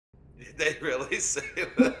They really say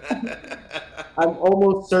that. I'm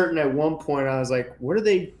almost certain at one point I was like, what are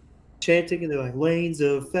they chanting? And they're like, lanes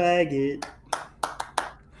of faggot.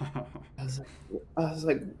 I was like, I was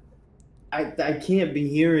like, I can't be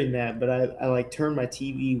hearing that, but I like turned my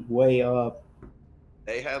TV way up.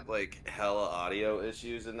 They had like hella audio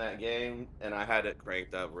issues in that game, and I had it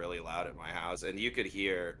cranked up really loud at my house, and you could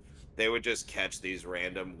hear they would just catch these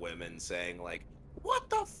random women saying like, "What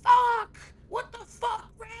the fuck? What the fuck,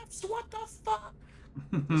 refs? What the fuck?"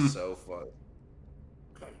 It's so fun.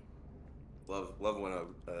 Love when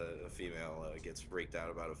a female gets freaked out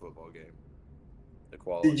about a football game. Did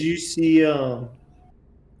Equality. you see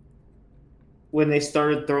when they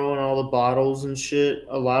started throwing all the bottles and shit?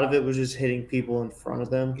 A lot of it was just hitting people in front of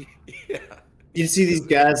them. Yeah, You see these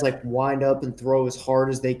because guys like wind up and throw as hard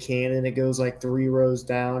as they can, and it goes like 3 rows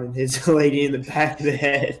down and hits a lady in the back of the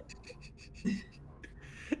head.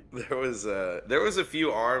 there was a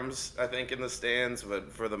few arms I think in the stands,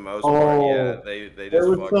 but for the most part, yeah, Oh, they there just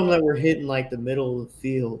was fucked some that up. were hitting like the middle of the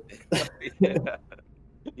field. Yeah.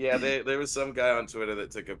 Yeah, there was some guy on Twitter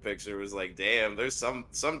that took a picture. Was like, "Damn, there's some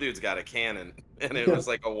dude's got a cannon," and it was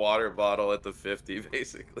like a water bottle at the 50,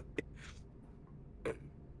 basically.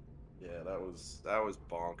 Yeah, that was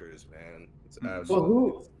bonkers, man. It's Well,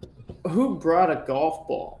 absolutely. who brought a golf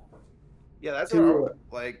ball Yeah, that's what I'm to?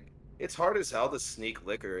 like. It's hard as hell to sneak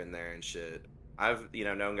liquor in there and shit. I've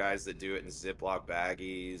known guys that do it in Ziploc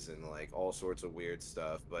baggies and like all sorts of weird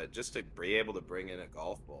stuff, but just to be able to bring in a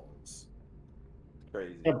golf ball is A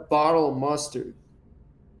crazy. bottle of mustard.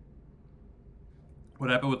 What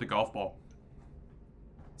happened with the golf ball?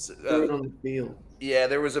 So, Threw it on the field. yeah,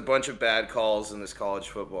 there was a bunch of bad calls in this college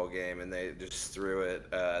football game, and they just threw it.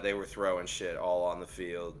 They were throwing shit all on the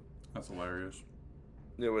field. That's hilarious.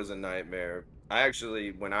 It was a nightmare. I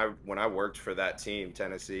actually, when I worked for that team,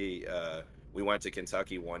 Tennessee, we went to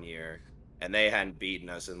Kentucky one year, and they hadn't beaten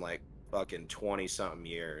us in like fucking 20 something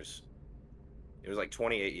years. It was like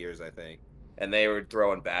 28 years, I think. And they were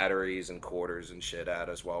throwing batteries and quarters and shit at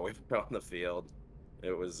us while we were on the field.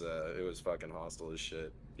 It was fucking hostile as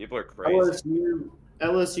shit. People are crazy.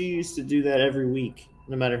 LSU used to do that every week,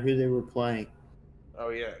 no matter who they were playing. Oh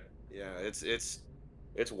yeah, yeah.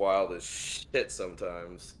 It's wild as shit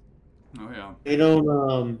sometimes. Oh yeah. They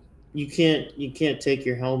don't. You can't take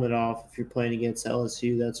your helmet off if you're playing against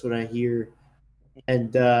LSU. That's what I hear.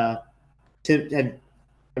 And Tim, and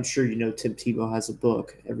I'm sure you know Tim Tebow has a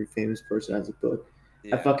book. Every famous person has a book. I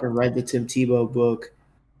Yeah. fucking read the Tim Tebow book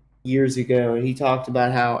years ago, and he talked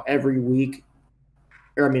about how every week,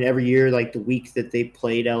 or I mean every year, like the week that they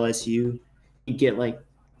played LSU, he'd get like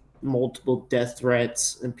multiple death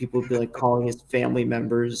threats, and people would be like calling his family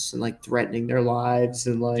members and like threatening their lives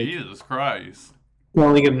and like Jesus Christ.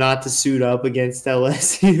 telling him not to suit up against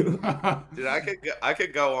LSU. Dude, I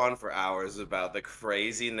could go on for hours about the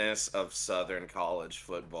craziness of Southern college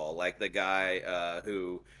football. Like the guy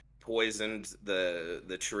who poisoned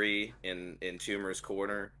the tree in Toomer's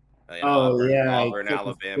Corner in Oh yeah, I Auburn,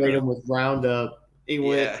 fucking sprayed Alabama. him with Roundup. He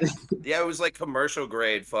went. Yeah. Yeah, it was like commercial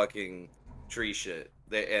grade fucking tree shit.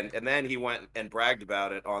 And then he went and bragged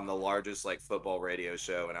about it on the largest like football radio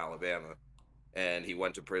show in Alabama, and he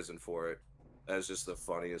went to prison for it. That was just the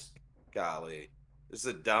funniest. Golly, it's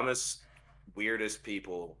the dumbest, weirdest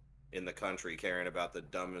people in the country caring about the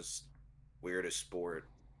dumbest, weirdest sport.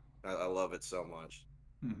 I love it so much.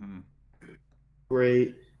 hmm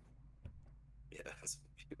Great. Yeah, it's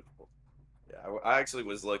beautiful. Yeah, I actually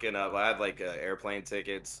was looking up. I had like airplane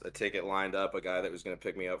tickets, a ticket lined up, a guy that was going to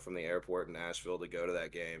pick me up from the airport in Nashville to go to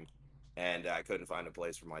that game, and I couldn't find a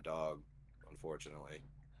place for my dog, unfortunately.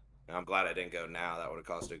 And I'm glad I didn't go now. That would have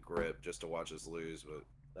cost a grip just to watch us lose,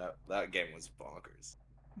 but that game was bonkers.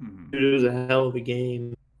 hmm Dude, it was a hell of a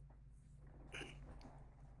game.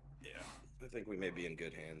 Yeah, I think we may be in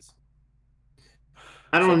good hands.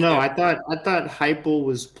 I So don't know. Kim, I thought Heupel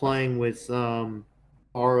was playing with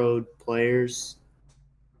borrowed players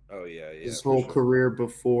oh yeah, yeah, his for whole sure. career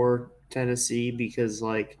before Tennessee because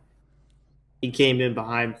like he came in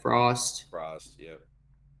behind Frost Frost, yeah.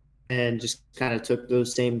 and just kind of took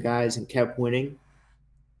those same guys and kept winning.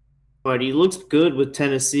 But he looks good with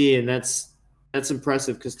Tennessee, and that's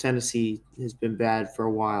impressive because Tennessee has been bad for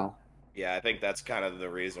a while. Yeah, I think that's kind of the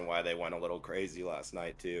reason why they went a little crazy last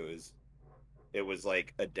night too, is it was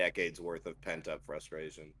like a decade's worth of pent up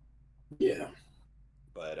frustration. Yeah.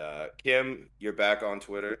 But Kim, you're back on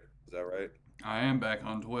Twitter, is that right? I am back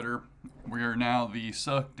on Twitter. We are now the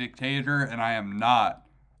Suck Dictator, and I am not.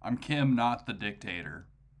 I'm Kim, not the dictator.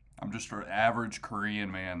 I'm just an average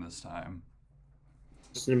Korean man this time.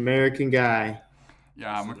 Just an American guy.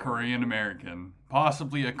 Yeah, I'm a Korean American.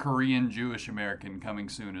 Possibly a Korean Jewish American coming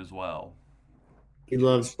soon as well. He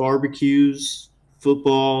loves barbecues,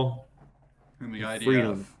 football, And the IDF.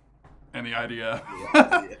 freedom. And the IDF.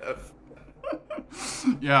 Yeah.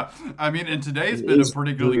 Yeah, I mean, and today's It been a is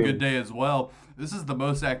particularly brutal. good day as well. This is the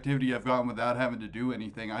most activity I've gotten without having to do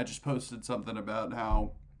anything. I just posted something about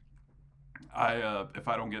how if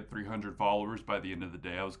I don't get 300 followers by the end of the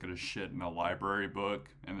day, I was gonna shit in a library book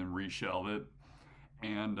and then reshelve it.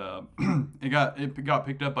 And it got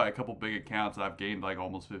picked up by a couple big accounts. I've gained like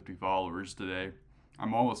almost 50 followers today.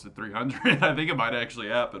 I'm almost at 300. I think it might actually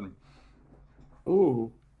happen.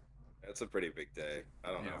 Ooh. That's a pretty big day.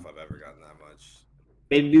 I don't know if I've ever gotten that much.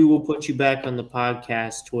 Maybe we'll put you back on the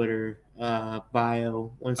podcast Twitter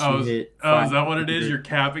bio once you hit. Oh, is that what it is? You're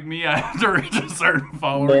capping me? I have to reach a certain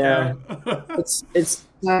follower count. It's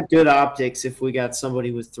not good optics if we got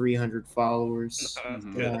somebody with 300 followers.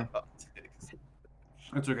 Good.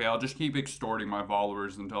 It's okay. I'll just keep extorting my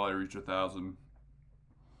followers until I reach 1,000.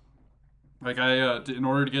 Like in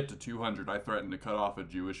order to get to 200, I threatened to cut off a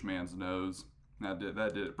Jewish man's nose. That did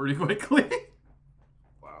it pretty quickly.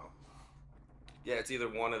 Wow. Yeah, it's either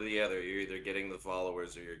one or the other. You're either getting the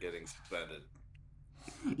followers or you're getting suspended.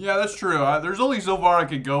 Yeah, that's true. There's only so far I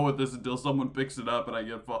could go with this until someone picks it up and I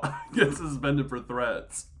get suspended for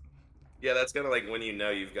threats. Yeah, that's kind of like when you know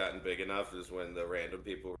you've gotten big enough is when the random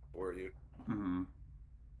people report you. Mm-hmm.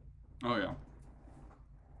 Oh, yeah.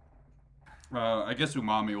 I guess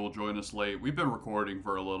Umami will join us late. We've been recording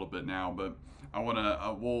for a little bit now, but I want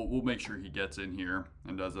to. We'll make sure he gets in here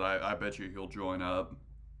and does it. I bet you he'll join up.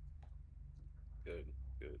 Good.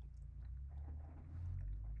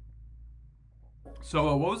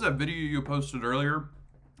 So, what was that video you posted earlier?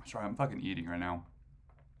 Sorry, I'm fucking eating right now.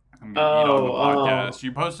 I'm gonna eat on the podcast.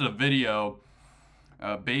 You posted a video.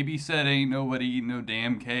 Baby said ain't nobody eating no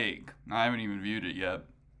damn cake. I haven't even viewed it yet.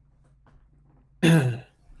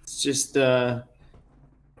 It's just a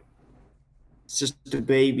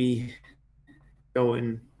baby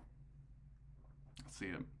going Let's see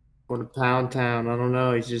it. to Pound Town. I don't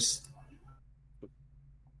know. He's just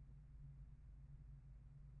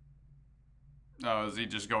Oh, is he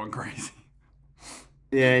just going crazy?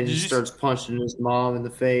 he just starts punching his mom in the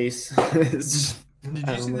face. It's just, Did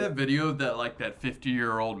you see that video of that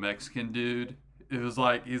 50-year-old Mexican dude? It was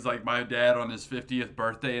like he's like my dad on his 50th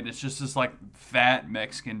birthday, and it's just this like fat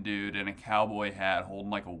Mexican dude in a cowboy hat holding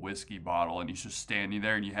like a whiskey bottle, and he's just standing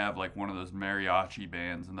there, and you have like one of those mariachi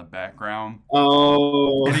bands in the background.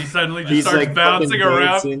 Oh, and he suddenly just starts like bouncing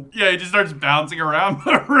around. Dancing. Yeah, he just starts bouncing around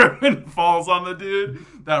the room and falls on the dude.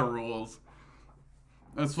 That rules.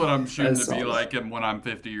 That's what I'm shooting to be like when I'm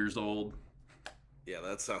 50 years old. Yeah,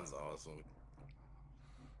 that sounds awesome.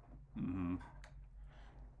 Mm-hmm.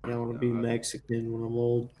 I don't want to be Mexican when I'm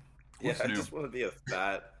old. Yeah, I just want to be a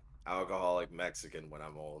fat alcoholic Mexican when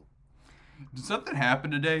I'm old. Did something happen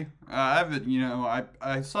today? I haven't,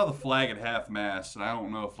 I saw the flag at half-mast, and I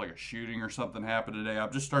don't know if like a shooting or something happened today.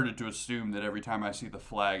 I've just started to assume that every time I see the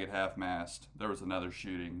flag at half-mast, there was another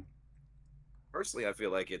shooting. Personally, I feel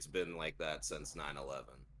like it's been like that since 9/11.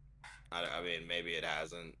 I mean, maybe it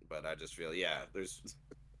hasn't, but I just feel, there's...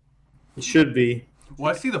 It should be.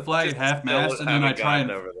 Well, I see the flag at half-mast, and then I try and...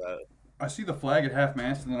 over that. I see the flag at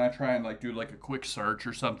half-mast, and then I try and like do like a quick search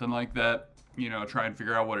or something like that. Try and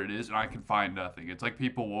figure out what it is, and I can find nothing. It's like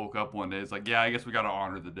people woke up one day. It's like, I guess we got to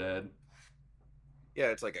honor the dead. Yeah,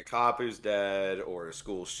 it's like a cop who's dead, or a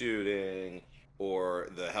school shooting, or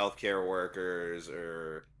the healthcare workers,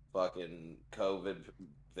 or fucking COVID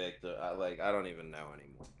victim. I don't even know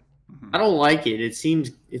anymore. I don't like it. It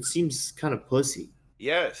seems kind of pussy.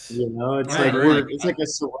 Yes. It's it's like a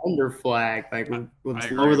surrender flag. Like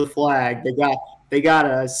let's lower the flag. They got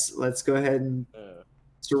us. Let's go ahead and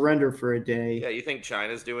surrender for a day. Yeah, you think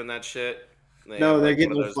China's doing that shit? They're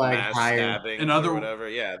getting the flag higher. Or whatever.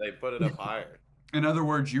 Yeah, they put it up higher. In other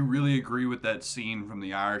words, you really agree with that scene from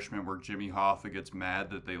The Irishman where Jimmy Hoffa gets mad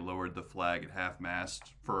that they lowered the flag at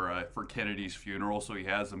half-mast for Kennedy's funeral, so he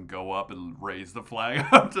has them go up and raise the flag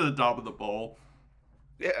up to the top of the pole.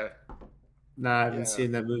 Yeah. Nah, I haven't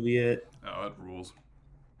seen that movie yet. Oh, it rules.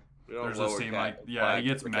 There's a scene he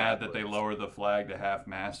gets mad that they lower the flag to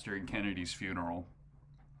half-mast during Kennedy's funeral.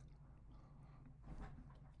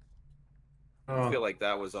 I feel like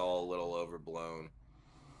that was all a little overblown.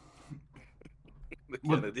 The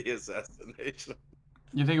Kennedy assassination.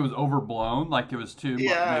 You think it was overblown? Like it was too much?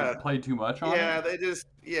 They played too much on it?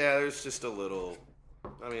 There's just a little.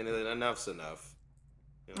 I mean, enough's enough.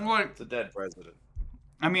 It's a dead president.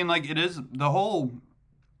 I mean, like it is the whole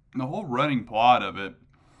running plot of it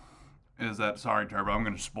is that, sorry, Turbo, I'm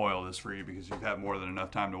going to spoil this for you because you've had more than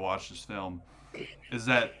enough time to watch this film, is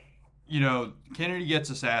that, Kennedy gets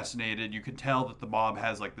assassinated. You could tell that the mob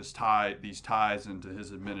has like these ties into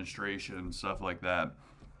his administration and stuff like that.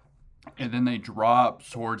 And then they drop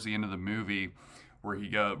towards the end of the movie where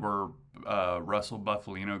Russell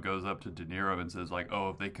Buffalino goes up to De Niro and says like, oh,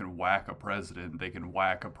 if they can whack a president, they can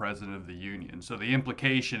whack a president of the union. So the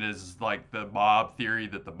implication is like the mob theory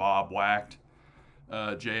that the mob whacked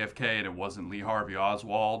JFK and it wasn't Lee Harvey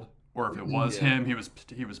Oswald. Or if it was him, he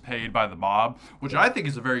was paid by the mob, which I think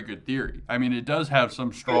is a very good theory. I mean, it does have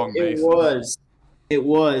some strong basis. It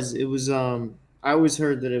was. I always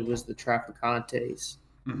heard that it was the Traficantes.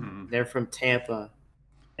 Mm-hmm. They're from Tampa,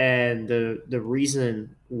 and the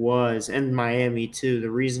reason was, and Miami too. The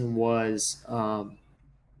reason was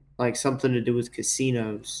like something to do with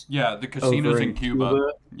casinos. Yeah, the casinos in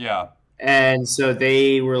Cuba. Yeah, and so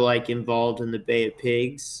they were like involved in the Bay of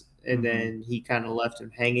Pigs. And then he kind of left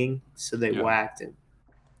him hanging, so they whacked him.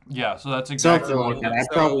 Yeah, so that's exactly what it was.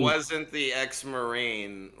 So it wasn't the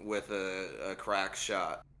ex-Marine with a crack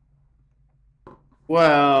shot.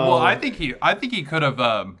 Well, I think he could have.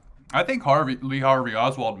 I think Lee Harvey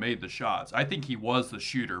Oswald made the shots. I think he was the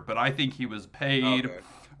shooter, but I think he was paid,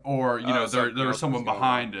 or there was someone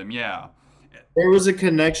behind him. Yeah. There was a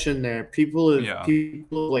connection there. People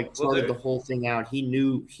like sorted the whole thing out. He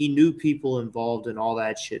knew people involved in all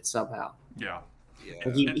that shit somehow. Yeah.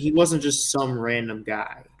 Like he wasn't just some random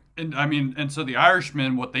guy. And so the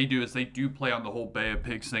Irishmen, what they do is they do play on the whole Bay of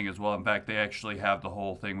Pigs thing as well. In fact, they actually have the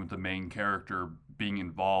whole thing with the main character being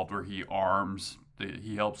involved where he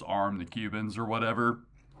helps arm the Cubans or whatever.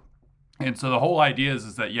 And so the whole idea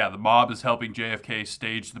is that, the mob is helping JFK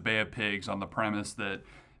stage the Bay of Pigs on the premise that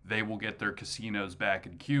they will get their casinos back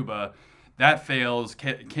in Cuba. That fails.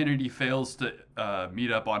 Kennedy fails to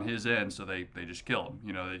meet up on his end, so they just kill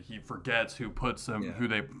him. He forgets who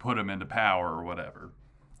they put him into power or whatever.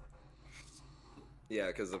 Yeah,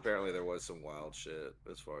 because apparently there was some wild shit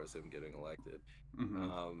as far as him getting elected.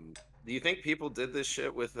 Mm-hmm. Do you think people did this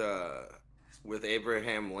shit with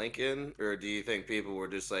Abraham Lincoln, or do you think people were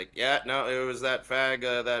just like, yeah, no, it was that fag,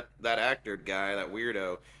 that actor guy, that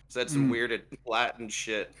weirdo, said some weird Latin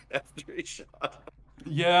shit after he shot?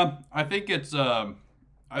 Yeah, I think it's I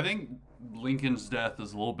think Lincoln's death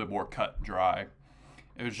is a little bit more cut and dry.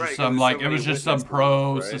 It was just some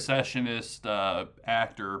pro-secessionist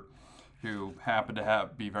actor who happened to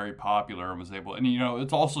be very popular and was able, and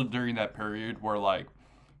it's also during that period where like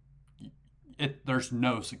there's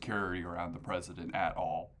no security around the president at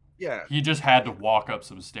all. Yeah. He just had to walk up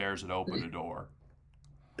some stairs and open a door.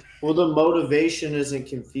 Well, the motivation isn't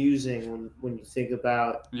confusing when you think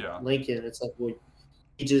about Lincoln. It's like, well,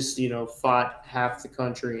 he just, fought half the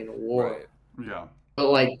country in a war. Right. Yeah.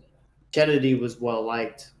 But like Kennedy was well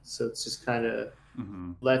liked, so it's just kind of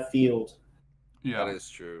left field. Yeah. That is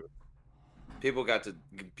true. People got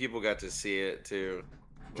to see it too.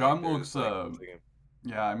 John Wilkes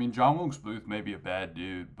John Wilkes Booth may be a bad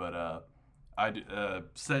dude, but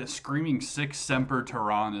screaming "Sic Semper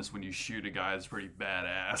Tyrannis" when you shoot a guy is pretty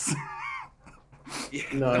badass.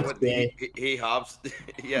 No, it's bad. He hops.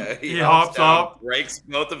 Yeah, he hops down, up, breaks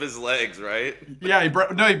both of his legs, right? Yeah,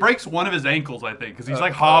 he breaks one of his ankles, I think, because he's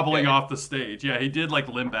like hobbling off the stage. Yeah, he did like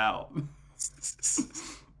limp out.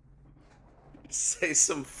 Say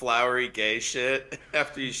some flowery gay shit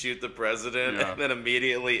after you shoot the president, and then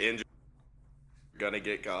immediately injure. Gonna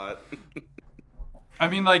get caught. I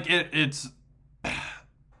mean, like it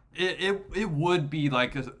would be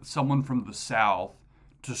like someone from the South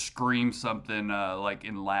to scream something like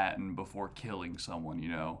in Latin before killing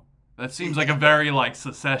someone. That seems like a very like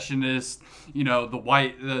secessionist.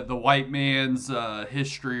 The white man's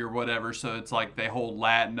history or whatever. So it's like they hold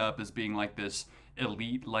Latin up as being like this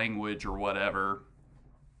elite language or whatever.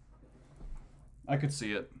 I could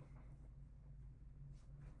see it.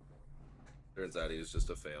 Turns out he was just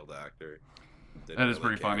a failed actor. That is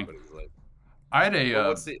pretty funny. I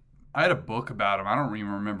had a book about him. I don't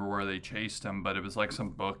even remember where they chased him, but it was like some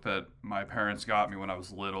book that my parents got me when I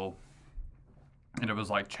was little, and it was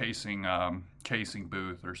like chasing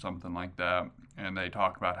Booth or something like that. And they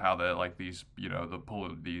talk about how these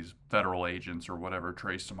these federal agents or whatever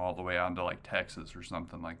traced him all the way out to like Texas or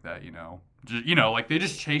something like that. Like they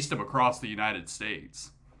just chased him across the United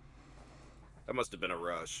States. That must have been a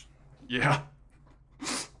rush. Yeah.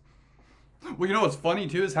 Well, what's funny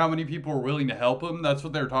too is how many people were willing to help him. That's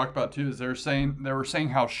what they were talking about too. Is they were saying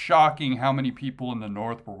how shocking how many people in the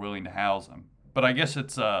North were willing to house him. But I guess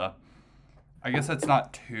that's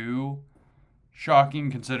not too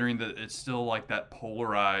shocking considering that it's still like that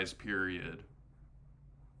polarized period.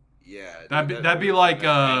 Yeah, That'd dude, be like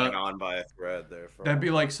hanging on by a thread there. that'd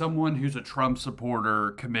be like someone who's a Trump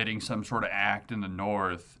supporter committing some sort of act in the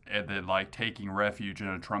North and then like taking refuge in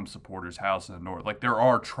a Trump supporter's house in the North. Like there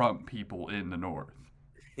are Trump people in the North.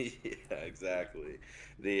 Yeah, exactly.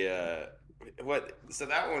 The what? So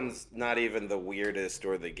that one's not even the weirdest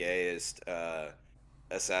or the gayest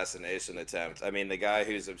assassination attempt. I mean, the guy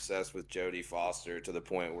who's obsessed with Jodie Foster to the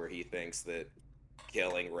point where he thinks that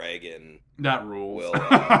killing Reagan That rules. will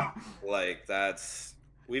like that's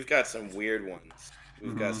we've got some weird ones.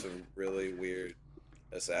 We've got some really weird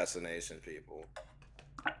assassination people.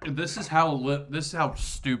 This is how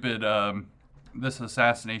stupid this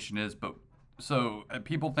assassination is. But so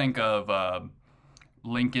people think of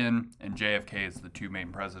Lincoln and JFK as the two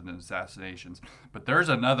main president assassinations, but there's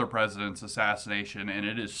another president's assassination, and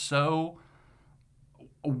it is so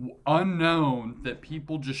unknown that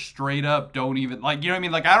people just straight up don't even like. You know what I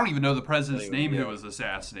mean? Like I don't even know the president's name who was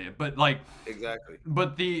assassinated, but like exactly.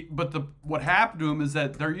 But the what happened to him is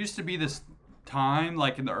that there used to be this time,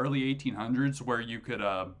 like in the early 1800s, where you could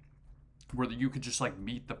just like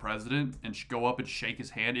meet the president and go up and shake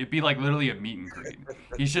his hand. It'd be like literally a meet and greet.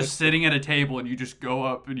 He's just sitting at a table and you just go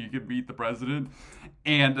up and you can meet the president.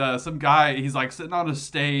 And some guy, he's like sitting on a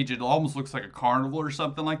stage. It almost looks like a carnival or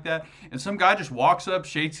something like that. And some guy just walks up,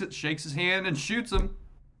 shakes his hand, and shoots him.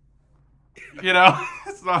 You know,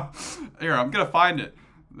 it's not. Here, I'm gonna find it.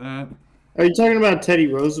 Are you talking about Teddy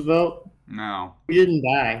Roosevelt? No, he didn't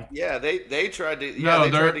die. Yeah, they tried to. Yeah, they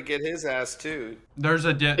tried to get his ass too. There's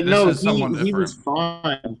a someone different. He was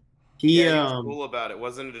fine. He was cool about it.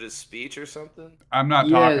 Wasn't it his speech or something? I'm not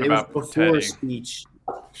talking about it was before a speech.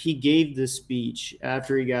 He gave the speech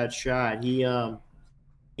after he got shot. He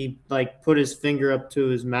like put his finger up to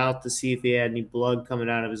his mouth to see if he had any blood coming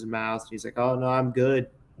out of his mouth. He's like, "Oh no, I'm good."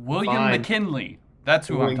 William McKinley. That's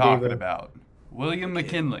who I'm talking about. William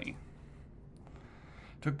McKinley.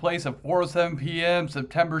 Took place at 4:07 p.m.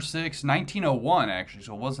 September 6, 1901, actually,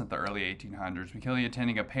 so it wasn't the early 1800s. McKinley,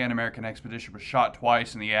 attending a Pan American expedition, was shot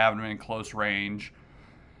twice in the abdomen close range.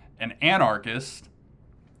 An anarchist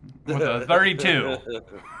with a 32.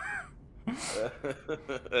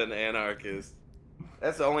 An anarchist.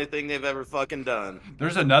 That's the only thing they've ever fucking done.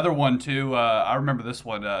 There's another one, too. I remember this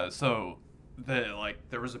one. There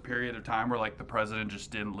was a period of time where like the president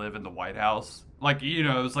just didn't live in the White House. Like, you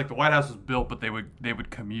know, it was like the White House was built, but they would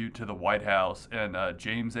commute to the White House. And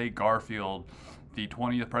James A. Garfield, the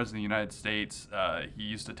 20th president of the United States, he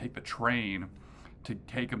used to take the train to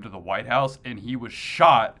take him to the White House, and he was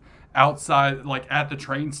shot outside, like at the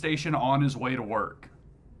train station on his way to work.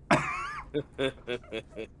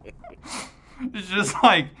 It's just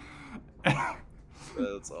like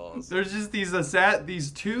that's awesome. There's just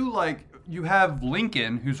these two, like, you have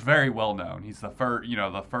Lincoln, who's very well known. He's the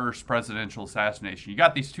first presidential assassination. You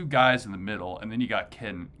got these two guys in the middle, and then you got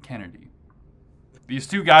Kennedy. These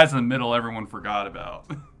two guys in the middle, everyone forgot about.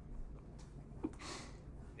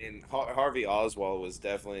 And Harvey Oswald was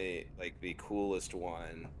definitely like the coolest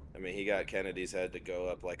one. I mean, he got Kennedy's head to go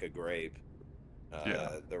up like a grape.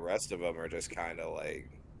 The rest of them are just kind of like,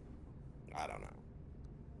 I don't know.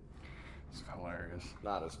 It's hilarious.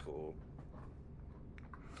 Not as cool.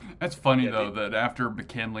 That's funny, though, that after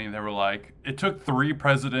McKinley, they were like, it took 3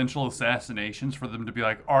 presidential assassinations for them to be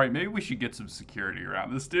like, all right, maybe we should get some security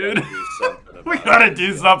around this dude. We gotta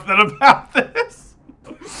do something about this.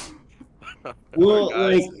 Well,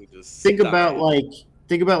 like, think about the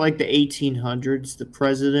 1800s. The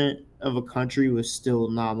president of a country was still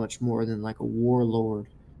not much more than like a warlord.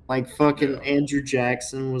 Like fucking Andrew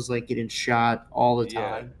Jackson was like getting shot all the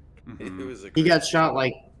time. Yeah. Mm-hmm. He got shot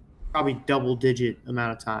like probably double-digit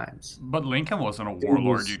amount of times. But Lincoln wasn't a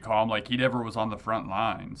warlord, you'd call him. Like, he never was on the front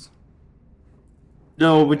lines.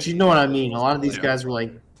 No, but you know what I mean. A lot of these guys were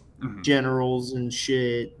like generals and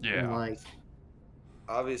shit. Yeah. And like,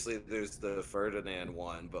 obviously, there's the Ferdinand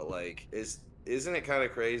one, but like, isn't it kind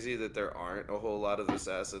of crazy that there aren't a whole lot of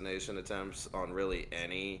assassination attempts on really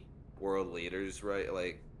any world leaders, right?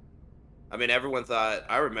 Like, I mean, everyone thought,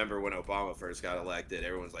 I remember when Obama first got elected,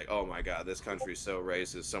 everyone's like, oh my God, this country's so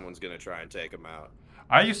racist, someone's going to try and take him out.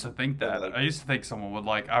 I used to think that. Like, I used to think someone would,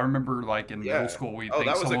 like, I remember, like, in middle school, we'd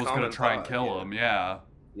think someone was going to try and kill him. Yeah.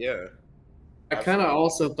 Yeah. I kind of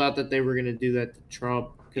also thought that they were going to do that to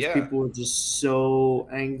Trump because people were just so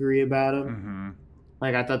angry about him. Mm-hmm.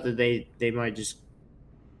 Like, I thought that they might just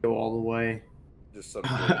go all the way. Just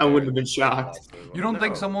I wouldn't have been shocked. You don't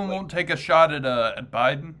think someone won't take a shot at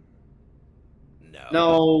Biden?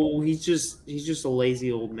 No, he's just a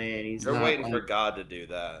lazy old man. They're waiting for God to do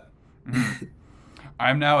that.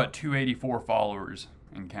 I'm now at 284 followers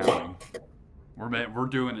and counting. We're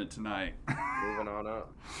doing it tonight. Moving on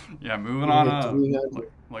up. Yeah, moving on Yeah, up.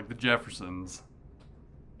 300. Like the Jeffersons.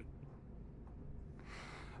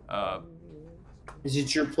 Is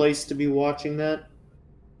it your place to be watching that?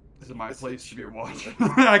 Is it my place to be watching?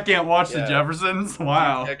 I can't watch the Yeah. Jeffersons?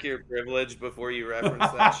 Wow. Check your privilege before you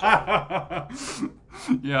reference that shit.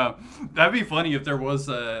 Yeah, that'd be funny if there was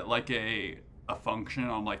a function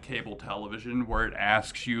on like cable television where it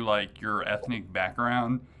asks you like your ethnic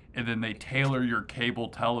background, and then they tailor your cable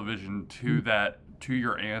television to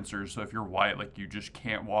your answers. So if you're white, like you just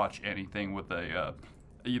can't watch anything with a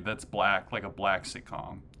that's black, like a black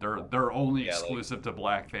sitcom. They're only exclusive to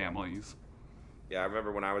black families. Yeah, I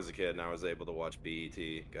remember when I was a kid and I was able to watch BET.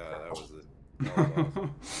 God, that was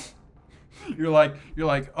awesome. You're like,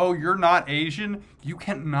 oh, you're not Asian? You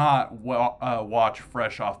cannot watch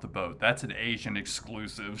Fresh Off the Boat. That's an Asian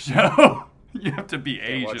exclusive show. You have to be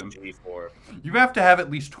Asian. Watch G4. You have to have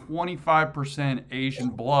at least 25% Asian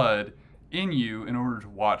blood in you in order to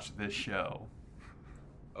watch this show.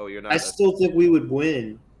 Oh, you're not. I still think we would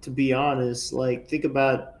win, to be honest. Like, think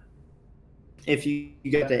about if you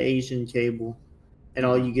got the Asian cable and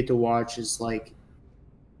all you get to watch is like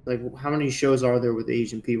how many shows are there with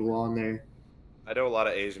Asian people on there? I know a lot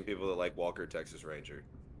of Asian people that like Walker, Texas Ranger.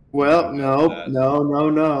 Well, no.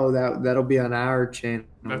 That'll be on our channel.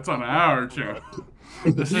 That's on our channel.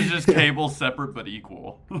 This is just cable separate but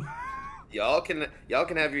equal. Y'all can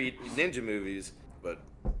have your ninja movies, but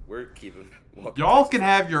we're keeping. Y'all can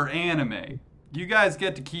have your anime. You guys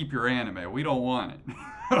get to keep your anime. We don't want it.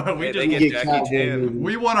 Hey, they get Jackie Chan.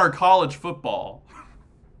 We want our college football.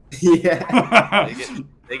 Yeah.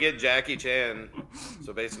 They get Jackie Chan,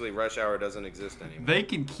 so basically Rush Hour doesn't exist anymore. They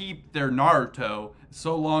can keep their Naruto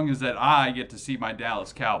so long as that I get to see my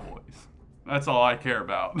Dallas Cowboys. That's all I care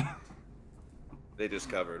about. They just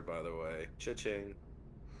covered, by the way. Cha-ching.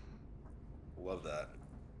 Love that.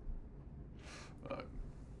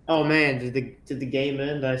 Oh man, did the game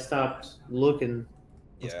end? I stopped looking.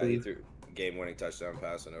 Yeah, he threw game-winning touchdown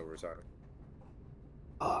pass in overtime.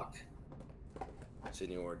 Fuck.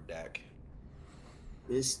 Senor Dak.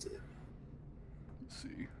 Missed it. Let's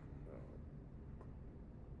see.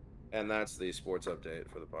 And that's the sports update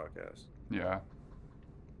for the podcast. Yeah.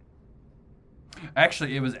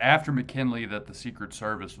 Actually, it was after McKinley that the Secret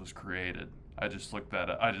Service was created. I just looked that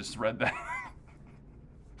up. I just read that.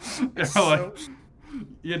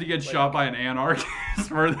 You had to get shot by an anarchist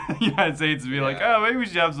for the United States to be like, oh, maybe we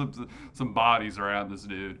should have some bodies around this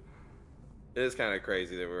dude. It is kind of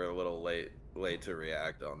crazy that we're a little late to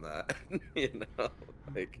react on that. You know,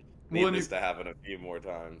 like need this to happen a few more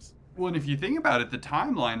times. Well, and if you think about it, the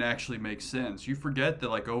timeline actually makes sense. You forget that,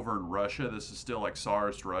 like, over in Russia, this is still like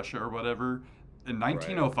Tsarist Russia or whatever. In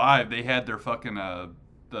 1905, they had their fucking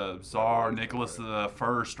the Tsar Nicholas I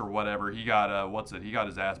or whatever. He got he got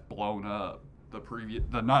his ass blown up.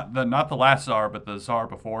 Not the last Tsar, but the Tsar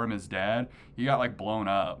before him, his dad. He got like blown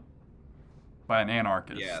up by an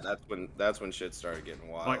anarchist. Yeah, that's when shit started getting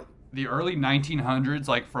wild. Like the early 1900s,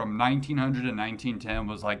 like from 1900 to 1910,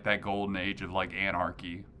 was like that golden age of like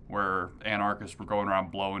anarchy, where anarchists were going around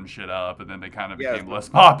blowing shit up, and then they kind of became less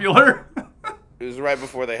popular. It was right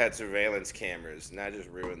before they had surveillance cameras, and that just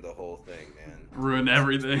ruined the whole thing, man. Ruined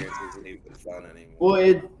everything. It isn't even fun anymore.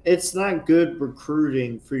 Well, it's not good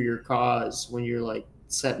recruiting for your cause when you're like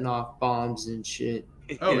setting off bombs and shit.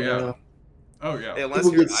 Oh You yeah. know? Oh yeah. Unless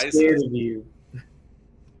People you're get ISIS. scared of you.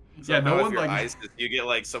 Yeah, no Somehow one if you're like. ISIS, you get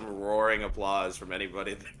like some roaring applause from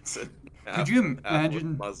anybody that's Could you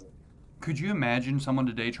imagine? Muslim. Could you imagine someone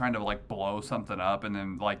today trying to like blow something up and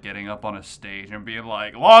then like getting up on a stage and being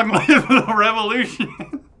like, "Long live the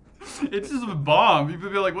revolution"? It's just a bomb.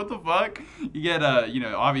 People be like, "What the fuck?" You get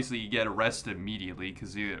obviously you get arrested immediately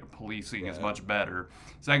because policing is much better.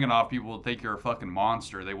 Second off, people would think you're a fucking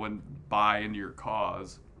monster. They wouldn't buy into your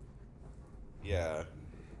cause. Yeah.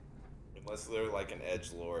 Unless they're like an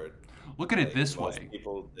edgelord. Look at it Like, this most way.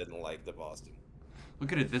 people didn't like the Boston.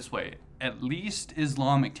 Look at it this way. At least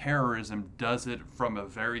Islamic terrorism does it from a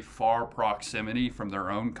very far proximity from their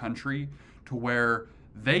own country to where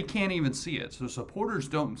they can't even see it. So supporters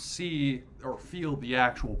don't see or feel the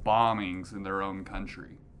actual bombings in their own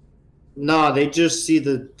country. No, they just see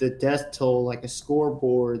the death toll like a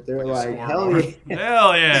scoreboard. They're like, hell yeah.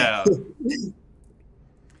 Hell yeah.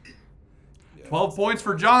 12 points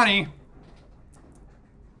for Johnny.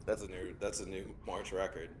 That's a new March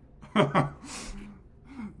record.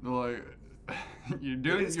 Like,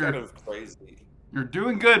 It's kind of crazy. You're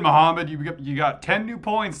doing good, Muhammad. You got 10 new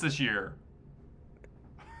points this year.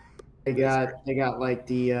 They got like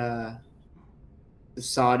the the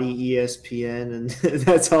Saudi ESPN, and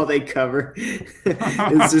that's all they cover.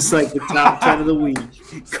 It's just like the top 10 of the week.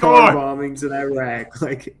 Car bombings in Iraq.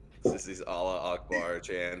 Like, it's just these Allah Akbar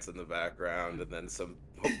chants in the background, and then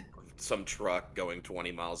some truck going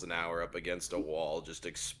 20 miles an hour up against a wall just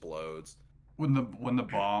explodes. When the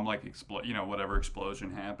bomb like explode, whatever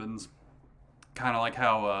explosion happens, kind of like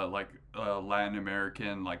how Latin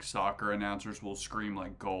American like soccer announcers will scream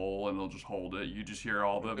like goal and they'll just hold it. You just hear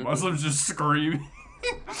all the Muslims just screaming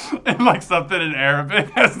and like something in Arabic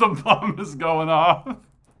as the bomb is going off.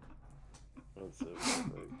 That's so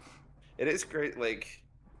funny. It is great. Like,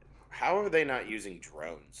 how are they not using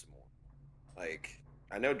drones more? Like,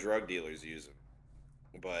 I know drug dealers use them,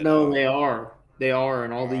 but no, they are. They are,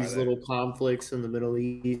 and all these they? little conflicts in the Middle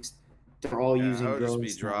East, they're all using I would drones.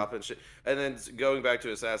 just be dropping shit. And then going back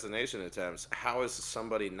to assassination attempts, how has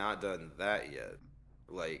somebody not done that yet?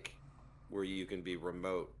 Like, where you can be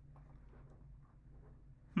remote.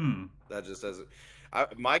 That just doesn't.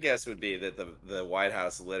 My guess would be that the White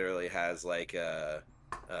House literally has like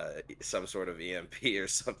some sort of EMP or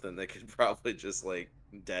something that could probably just like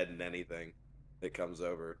deaden anything that comes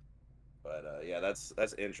over. But yeah, that's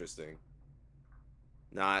interesting.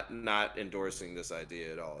 Not endorsing this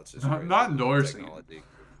idea at all. It's just not endorsing technology.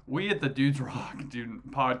 We at the Dudes Rock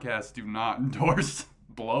podcast do not endorse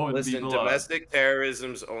blowing people up. Domestic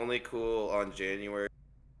terrorism's only cool on January.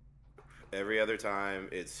 Every other time,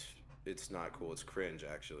 it's not cool. It's cringe,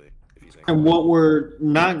 actually. If you think. And what we're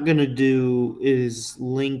not gonna do is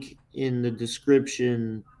link in the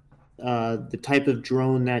description the type of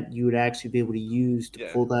drone that you would actually be able to use to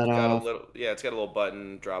pull that off. It's got a little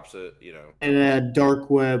button, drops it, And a dark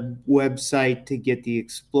web website to get the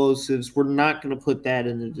explosives. We're not going to put that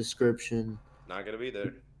in the description. Not going to be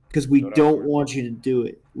there. Because we don't want you to do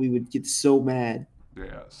it. We would get so mad.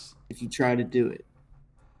 Yes. If you try to do it.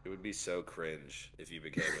 It would be so cringe if you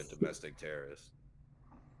became a domestic terrorist.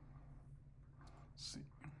 See.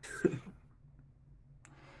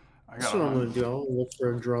 That's what I'm going to do. I'm going to look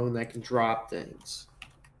for a drone that can drop things.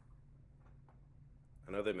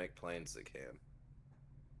 I know they make planes that can.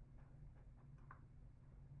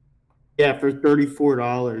 Yeah, for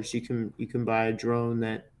 $34, you can buy a drone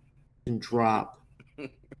that can drop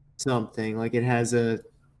something. Like it has a.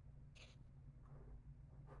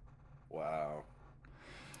 Wow.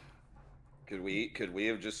 Could we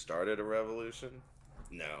have just started a revolution?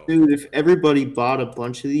 No. Dude, if everybody bought a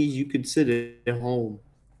bunch of these, you could sit at home.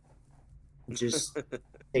 Just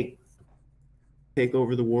take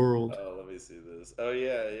over the world. Oh, let me see this. Oh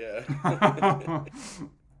yeah.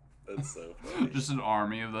 That's so funny. Just an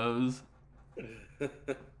army of those.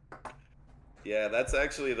 Yeah, that's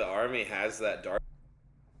actually the army has that dark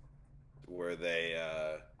where they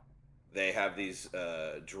have these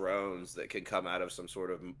drones that can come out of some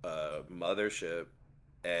sort of mothership,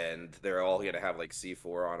 and they're all gonna have like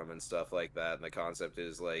C4 on them and stuff like that. And the concept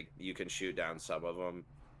is like you can shoot down some of them,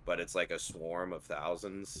 but it's like a swarm of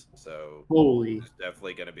thousands. So there's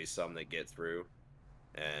definitely gonna be some that get through,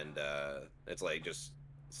 and it's like it's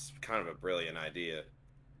kind of a brilliant idea.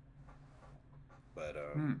 But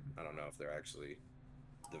I don't know if they're actually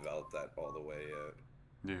developed that all the way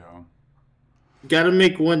yet. Yeah. Got to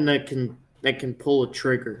make one that can pull a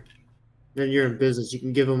trigger. Then you're in business. You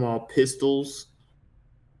can give them all pistols.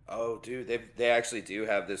 Oh, dude, they actually do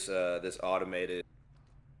have this automated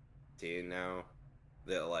team now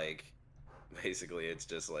that like basically it's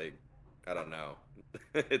just like I don't know.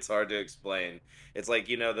 It's hard to explain. It's like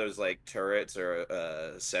those like turrets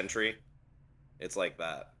or sentry. It's like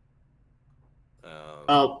that.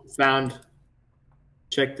 Found.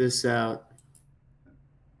 Check this out.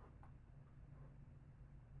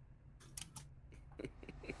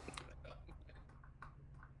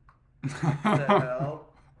 What the hell?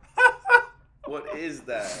 What is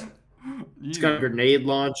that? It's got a grenade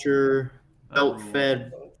launcher,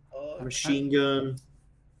 belt-fed machine gun.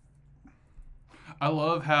 I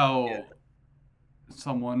love how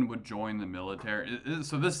someone would join the military.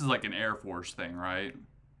 So this is like an Air Force thing, right?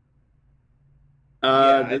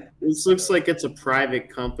 This looks like it's a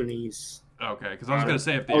private company's. Okay, because I was gonna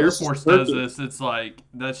say if the Air Force does this, it's like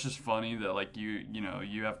that's just funny that like you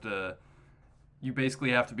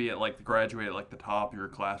basically have to be at like graduate at like the top of your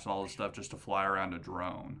class and all this stuff just to fly around a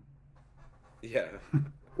drone. Yeah.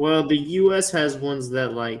 Well, the U.S. has ones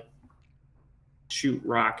that like shoot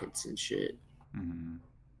rockets and shit. Mm-hmm.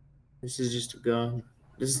 This is just a gun.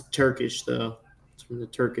 This is Turkish though. It's from the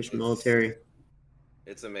Turkish military.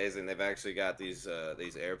 It's amazing. They've actually got these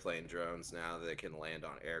airplane drones now that can land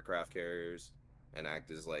on aircraft carriers and act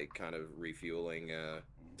as like kind of refueling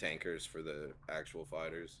tankers for the actual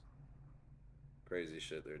fighters. Crazy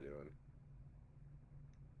shit they're doing.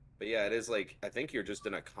 But yeah, it is like I think you're just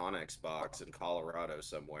in a Connex box in Colorado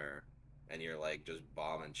somewhere, and you're like just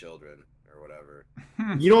bombing children or whatever.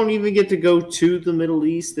 You don't even get to go to the Middle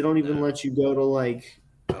East. They don't even No, let you go to like.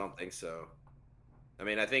 I don't think so. I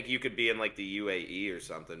mean, I think you could be in like the UAE or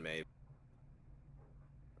something, maybe.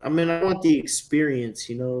 I mean, I want the experience,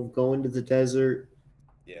 of going to the desert.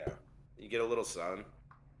 Yeah, you get a little sun.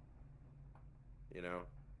 You know,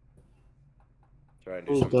 try and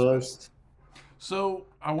do Little something special. dust. So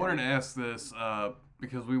I wanted to ask this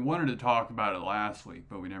because we wanted to talk about it last week,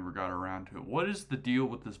 but we never got around to it. What is the deal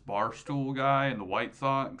with this Barstool guy and the White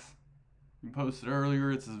Sox? You posted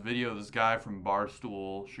earlier. It's this video of this guy from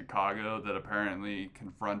Barstool, Chicago, that apparently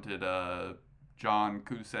confronted John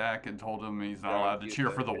Cusack and told him he's not John allowed to cheer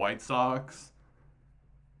Cusack, for the yeah. White Sox.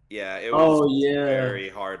 Yeah, it was Yeah. very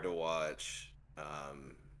hard to watch.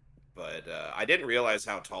 But I didn't realize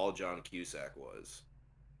how tall John Cusack was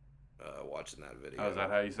watching that video. Oh, is that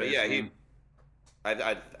how you say But his yeah, name?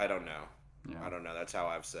 I don't know. Yeah. I don't know. That's how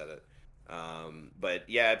I've said it. But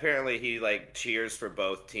yeah, apparently he like cheers for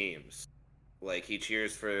both teams. Like he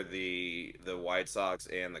cheers for the White Sox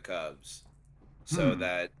and the Cubs. So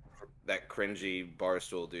that cringy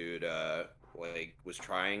Barstool dude like was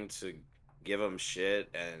trying to give him shit,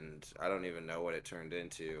 and I don't even know what it turned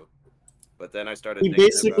into. But then I started He thinking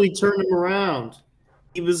basically about turned him around.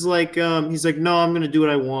 He was like, he's like, no, I'm gonna do what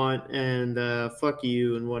I want, and fuck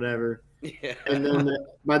you and whatever. yeah. And then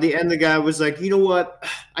by the end, the guy was like, you know what?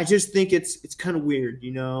 I just think it's kind of weird,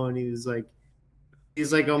 And he's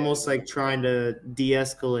like almost like trying to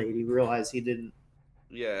de-escalate. He realized he didn't.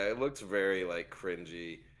 Yeah, it looks very like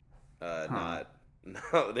cringy. Not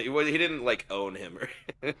no, he didn't like own him or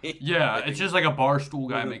anything. Yeah, it's just like a Barstool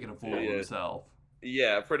guy making a fool of Yeah. himself.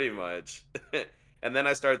 Yeah, pretty much. And then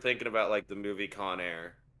I started thinking about like the movie Con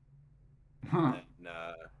Air Huh. and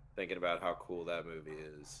thinking about how cool that movie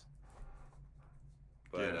is.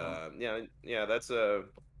 But yeah, that's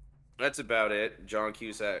about it. John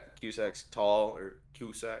Cusack's tall or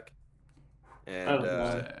Cusack, and I don't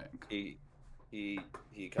know. Cusack.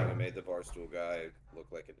 he kind of made the Barstool guy look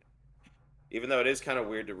like an. Even though it is kind of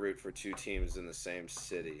weird to root for two teams in the same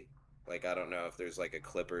city. Like I don't know if there's like a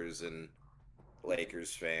Clippers and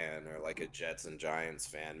Lakers fan or like a Jets and Giants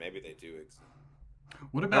fan. Maybe they do exist.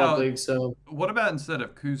 What I don't about think so. what about instead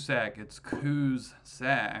of Cusack, it's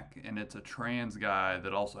Cusack, and it's a trans guy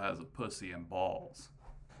that also has a pussy and balls?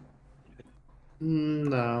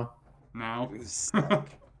 No. No, Who's-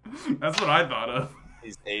 that's what I thought of.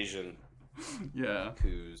 He's Asian. Yeah.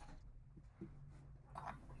 Coos.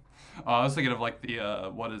 I was thinking of like the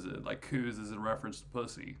what is it? Like coos is in reference to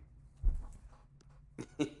pussy.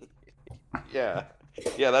 Yeah.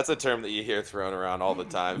 Yeah, that's a term that you hear thrown around all the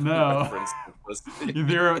time. No. Reference to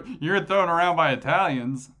pussy. You're thrown around by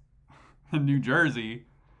Italians in New Jersey.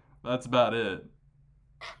 That's about it.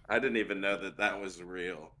 I didn't even know that was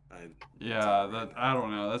real. Yeah, that I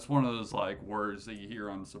don't know. That's one of those like words that you hear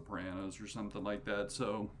on Sopranos or something like that.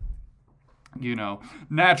 So,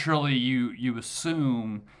 naturally you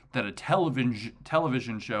assume that a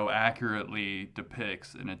television show accurately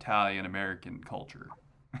depicts an Italian American culture.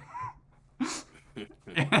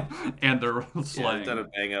 and their Yeah, slang. I've done a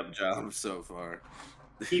bang up job so far.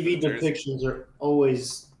 TV depictions are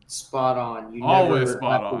always spot on. You Always never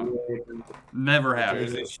spot have to on. worry. Never The happened.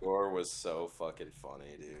 Jersey Shore was so fucking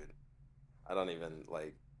funny, dude. I don't even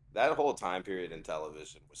like that whole time period in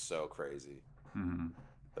television was so crazy. Hmm.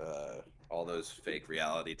 All those fake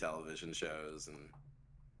reality television shows and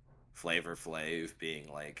Flavor Flav being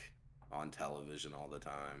like on television all the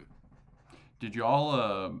time. Did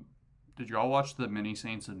y'all watch the Many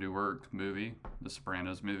Saints of Newark movie, the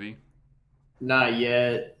Sopranos movie? Not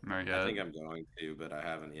yet. Not I yet. think I'm going to, but I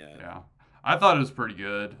haven't yet. Yeah, I thought it was pretty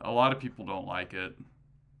good. A lot of people don't like it.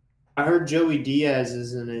 I heard Joey Diaz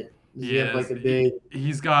is in it. Does he have like a big?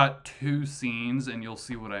 He's got 2 scenes, and you'll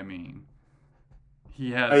see what I mean.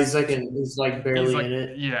 He has. Oh, he's like barely in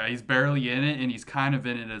it. Yeah, he's barely in it, and he's kind of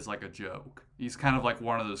in it as like a joke. He's kind of like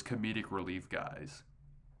one of those comedic relief guys.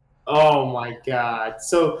 Oh my god!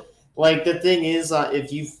 So like the thing is,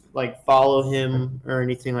 if you like follow him or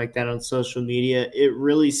anything like that on social media, it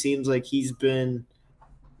really seems like he's been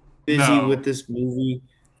busy No. with this movie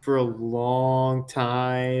for a long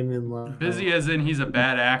time and like Busy as in he's a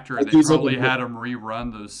bad actor, and Like they he's like probably a- had him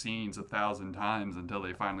rerun those scenes 1,000 times until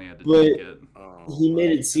they finally had to But- take it. Oh, he made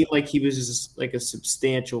my it seem like he was just like a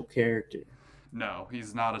substantial character. No,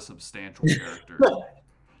 he's not a substantial character.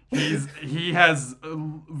 He has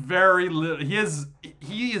very little. He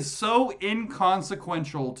is so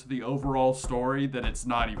inconsequential to the overall story that it's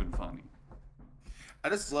not even funny. I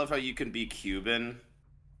just love how you can be Cuban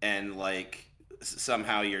and like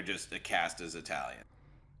somehow you're just cast as Italian.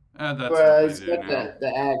 That's Well, what it's they do got now.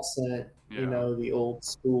 the accent, Yeah. you know, the old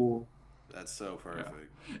school. That's so perfect.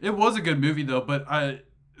 It was a good movie though, but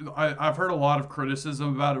I've heard a lot of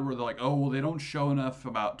criticism about it where they're like, oh well, they don't show enough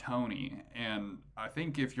about Tony, and I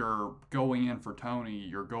think if you're going in for Tony,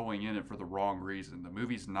 you're going in it for the wrong reason. The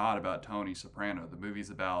movie's not about Tony Soprano. The movie's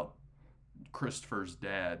about Christopher's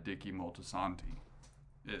dad, Dickie Moltisanti.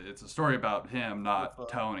 It's a story about him, not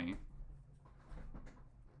Tony.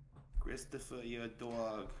 Christopher, your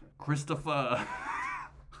dog. Christopher.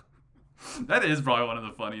 That is probably one of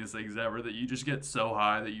the funniest things ever, that you just get so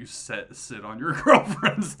high that you sit on your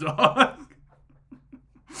girlfriend's dog.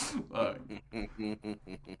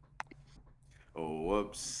 Oh,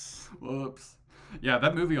 whoops. Whoops. Yeah,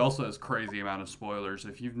 that movie also has crazy amount of spoilers.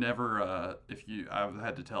 If you've never, I've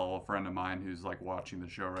had to tell a friend of mine who's like watching the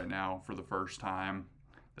show right now for the first time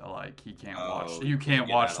that like he can't watch. You can't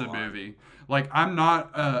watch the movie. Like I'm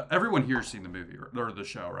not. Everyone here's seen the movie or the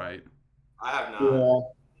show, right? I have not. Yeah.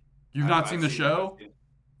 You've not seen the show?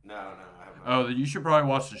 No, I haven't. Oh, then you should probably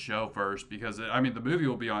watch the show first because the movie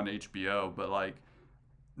will be on HBO, but like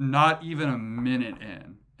not even a minute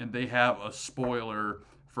in, and they have a spoiler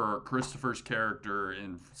for Christopher's character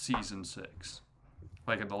in season 6,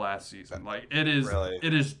 like in the last season. Like it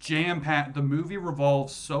is jam packed. The movie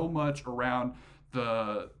revolves so much around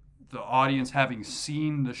the audience having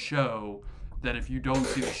seen the show that if you don't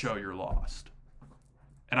see the show, you're lost.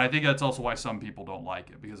 And I think that's also why some people don't like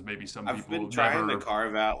it, because maybe some people I've been trying to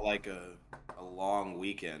carve out like a long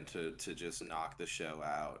weekend to just knock the show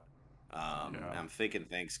out. I'm thinking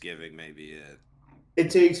Thanksgiving may be it. It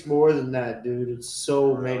takes more than that, dude. It's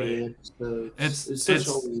so many episodes. It's such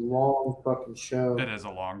a long fucking show. It is a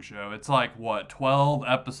long show. It's like, 12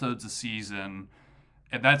 episodes a season.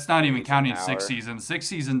 And that's not even counting 6 seasons. 6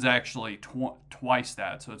 seasons actually twice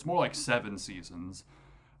that. So it's more like 7 seasons.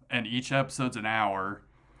 And each episode's an hour.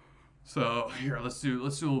 So here, let's do a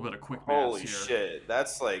little bit of quick math. Holy shit.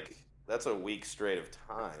 That's a week straight of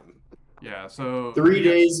time. Yeah, so 3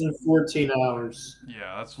 days and 14 hours.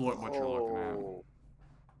 Yeah, that's what you're looking at.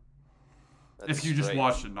 If you just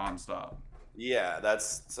watched it nonstop. Yeah,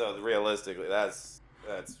 realistically that's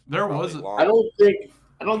there was long. I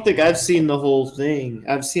don't think I've seen the whole thing.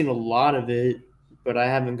 I've seen a lot of it, but I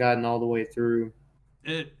haven't gotten all the way through.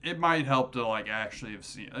 It might help to like actually have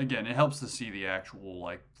seen. Again, it helps to see the actual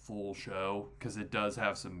like full show, because it does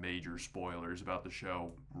have some major spoilers about the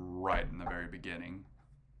show right in the very beginning.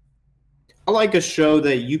 I like a show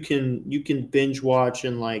that you can binge watch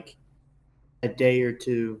in like a day or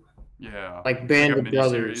two. Yeah, like Band of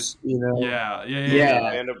Brothers, you know. Yeah.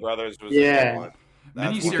 Band of Brothers was one.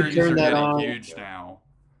 Miniseries are getting huge now.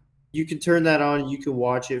 You can turn that on. You can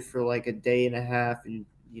watch it for like a day and a half, and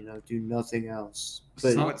do nothing else.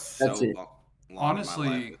 But that's it.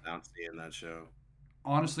 Honestly, without seeing that show.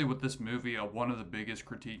 Honestly, with this movie, one of the biggest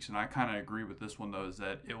critiques, and I kind of agree with this one though, is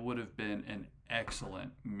that it would have been an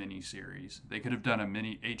excellent miniseries. They could have done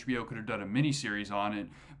HBO could have done a miniseries on it,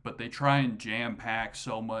 but they try and jam pack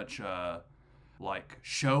so much like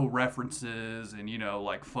show references and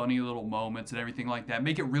like funny little moments and everything like that.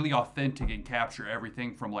 Make it really authentic and capture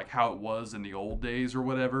everything from like how it was in the old days or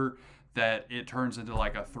whatever, that it turns into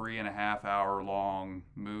like a 3.5 hour long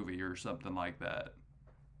movie or something like that.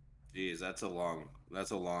 Jeez, that's a long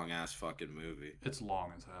ass fucking movie. It's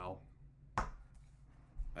long as hell.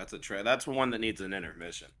 That's one that needs an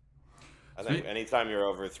intermission. I think anytime you're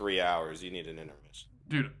over 3 hours, you need an intermission.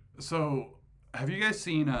 Dude, so have you guys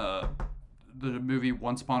seen the movie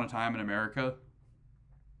Once Upon a Time in America?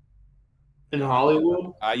 In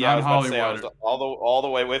Hollywood? Yeah, I was about to say, I was all the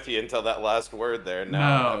way with you until that last word there.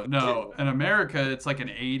 No. In America, it's like an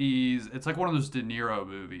 80s. It's like one of those De Niro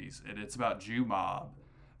movies, and it's about Jew mob.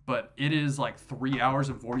 But it is like 3 hours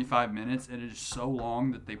and 45 minutes, and it is so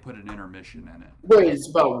long that they put an intermission in it. Wait, it's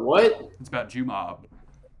about what? It's about Jew mob.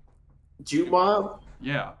 Jew mob?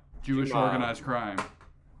 Yeah, Jewish organized crime.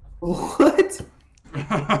 What?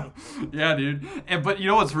 Yeah, dude. But you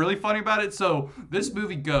know what's really funny about it? So this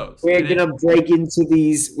movie goes. We're gonna break into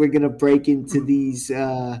these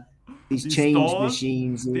change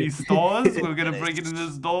machines. These stores. We're gonna break into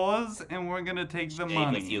these doors, and we're gonna take the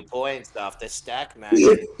money. A few points off the stack, man.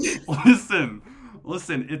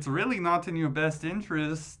 Listen. It's really not in your best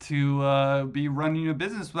interest to be running a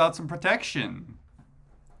business without some protection.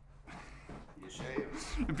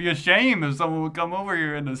 It'd be a shame if someone would come over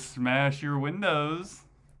here and smash your windows.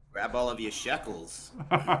 Grab all of your shekels.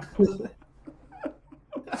 Fuck.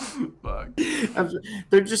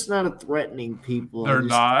 They're just not a threatening people. They're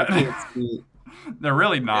not. They're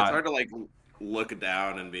really not. It's hard to like look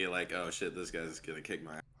down and be like, "Oh shit, this guy's gonna kick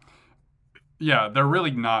my ass." Yeah, they're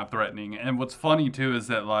really not threatening. And what's funny too is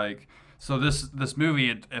that like so this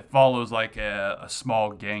movie it follows like a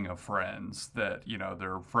small gang of friends that, you know,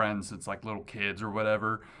 they're friends since like little kids or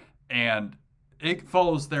whatever. And it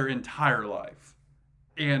follows their entire life.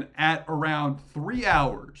 And at around 3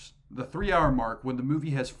 hours, the 3 hour mark, when the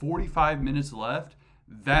movie has 45 minutes left,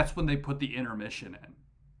 that's when they put the intermission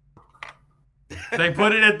in. They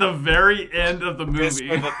put it at the very end of the movie. Just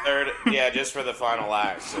for the third, yeah, just for the final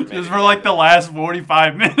act. So just for like the last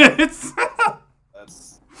 45 minutes.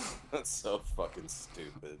 That's so fucking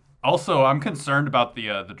stupid. Also, I'm concerned about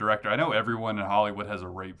the director. I know everyone in Hollywood has a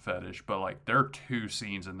rape fetish, but like there are two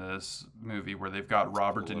scenes in this movie where they've got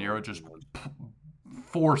Robert De Niro just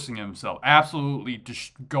forcing himself, absolutely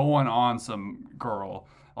just going on some girl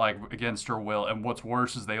like against her will. And what's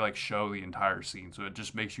worse is they like show the entire scene, so it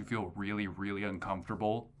just makes you feel really, really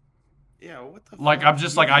uncomfortable. Yeah, what the like fuck? I'm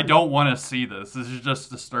just like I don't want to see this. This is just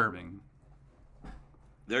disturbing.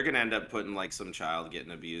 They're gonna end up putting like some child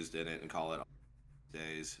getting abused in it and call it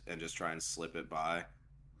days and just try and slip it by.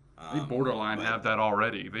 They borderline have that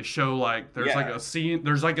already. They show like there's like a scene.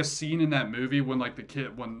 There's like a scene in that movie when like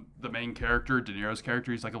when the main character, De Niro's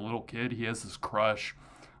character, he's like a little kid. He has this crush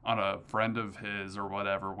on a friend of his or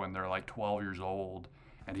whatever when they're like 12 years old,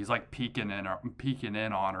 and he's like peeking in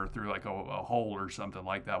on her through like a hole or something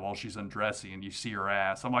like that while she's undressing, and you see her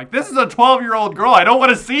ass. I'm like, this is a 12-year-old girl. I don't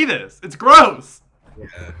want to see this. It's gross.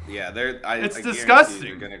 Yeah. It's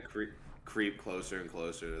disgusting. They're gonna creep closer and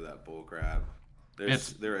closer to that bull crap.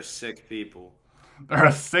 They're a sick people. They're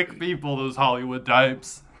a sick people. Those Hollywood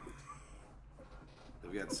types.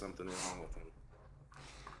 They've got something wrong with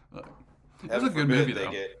them. It was a good movie, though.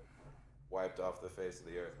 They get wiped off the face of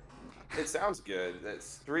the earth. It sounds good.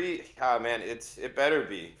 It's 3. Ah, man, it better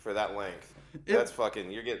be for that length. That's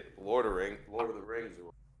fucking. You get Lord of the Rings.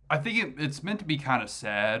 I think it's meant to be kind of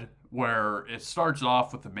sad, where it starts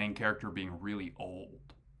off with the main character being really old.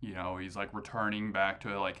 You know, he's like returning back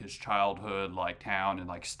to like his childhood like town in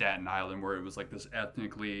like Staten Island, where it was like this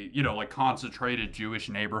ethnically, you know, like concentrated Jewish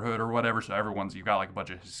neighborhood or whatever. So you've got like a bunch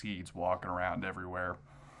of Hasids walking around everywhere.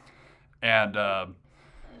 And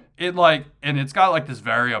it's got like this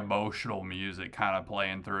very emotional music kind of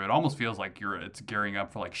playing through. It almost feels like it's gearing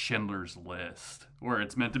up for like Schindler's List, where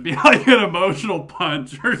it's meant to be like an emotional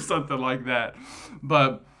punch or something like that.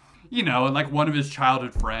 But you know, and like one of his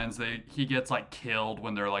childhood friends, he gets like killed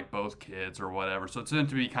when they're like both kids or whatever. So it's meant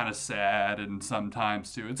to be kind of sad, and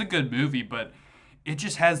sometimes too. It's a good movie, but it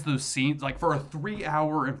just has those scenes like for a 3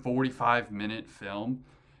 hour and 45-minute film,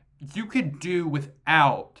 you could do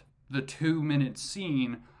without the 2-minute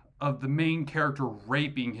scene of the main character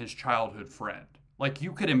raping his childhood friend. Like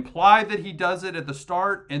you could imply that he does it at the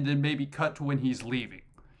start and then maybe cut to when he's leaving.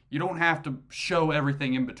 You don't have to show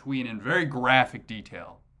everything in between in very graphic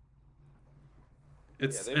detail.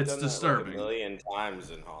 It's disturbing. That like a million times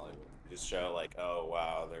in Hollywood. Just show like, oh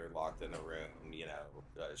wow, they're locked in a room. You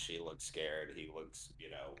know, she looks scared. He looks, you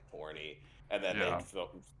know, horny, and then they,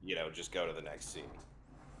 you know, just go to the next scene.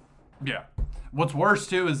 Yeah. What's worse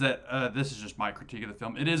too is that this is just my critique of the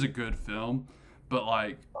film. It is a good film, but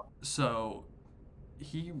like, so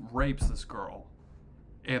he rapes this girl,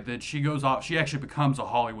 and then she goes off. She actually becomes a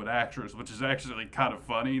Hollywood actress, which is actually kind of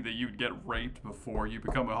funny that you'd get raped before you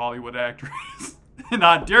become a Hollywood actress.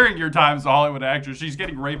 Not during your time as a Hollywood actress. She's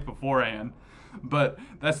getting raped beforehand, but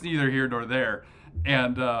that's neither here nor there.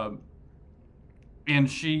 And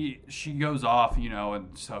she goes off, you know,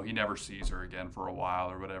 and so he never sees her again for a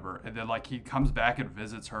while or whatever. And then like he comes back and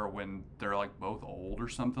visits her when they're like both old or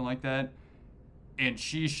something like that, and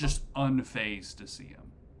she's just unfazed to see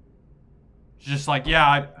him. She's just like,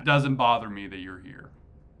 yeah, it doesn't bother me that you're here.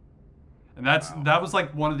 And that was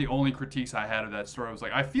like one of the only critiques I had of that story. I was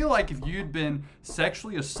like, I feel like if you'd been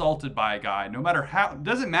sexually assaulted by a guy, no matter how, it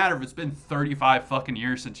doesn't matter if it's been 35 fucking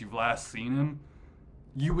years since you've last seen him,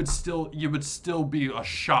 you would still be a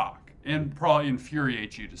shock and probably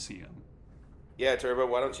infuriate you to see him. Yeah, Turbo,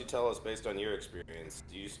 why don't you tell us based on your experience?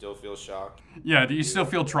 Do you still feel shocked? Yeah, do you still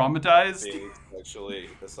feel traumatized? Being sexually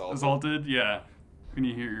assaulted? Assaulted? Yeah. When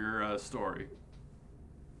you hear your story.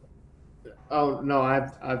 Oh no,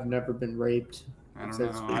 I've never been raped. I don't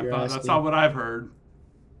know. That's not what I've heard.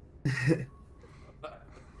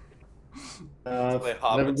 Play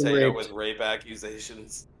hot potato with rape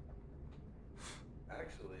accusations.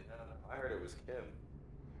 Actually, no, I heard it was Kim.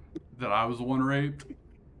 That I was the one raped,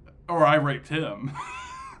 or I raped him.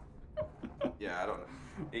 Yeah, I don't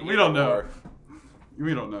know. We don't know.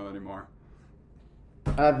 We don't know anymore.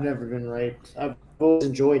 I've never been raped. I've always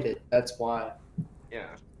enjoyed it. That's why. Yeah.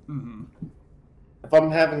 Mm-hmm. If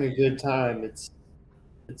I'm having a good time, it's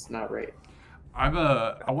not rape.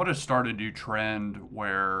 I want to start a new trend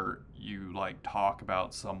where you like talk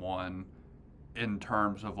about someone in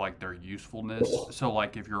terms of like their usefulness. So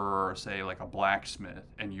like if you're say like a blacksmith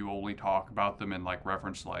and you only talk about them in like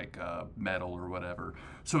reference like metal or whatever.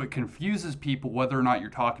 So it confuses people whether or not you're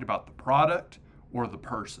talking about the product or the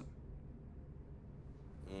person.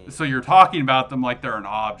 So you're talking about them like they're an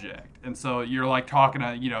object. And so you're like talking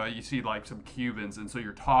to, you see like some Cubans, and so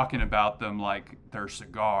you're talking about them like they're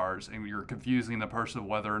cigars, and you're confusing the person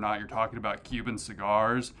whether or not you're talking about Cuban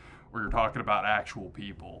cigars or you're talking about actual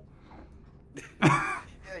people.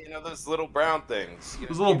 Yeah, those little brown things.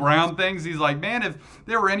 Those little brown things, he's like, man, if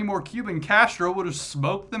there were any more Cuban, Castro would have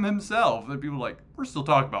smoked them himself. And people are like, we're still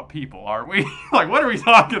talking about people, aren't we? Like, what are we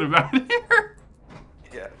talking about here?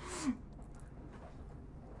 Yeah.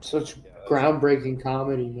 Such groundbreaking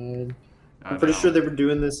comedy, man. I'm pretty sure they were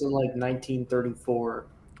doing this in like 1934.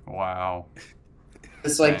 Wow.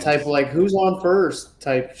 It's like type of like who's on first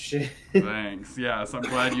type shit. Thanks. Yes, I'm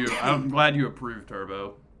glad you approved,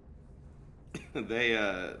 Turbo.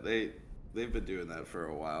 They've been doing that for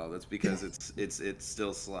a while. That's because it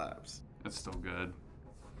still slaps. It's still good.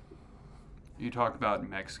 You talk about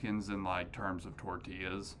Mexicans in like terms of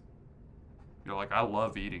tortillas. You're like, I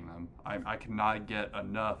love eating them. I cannot get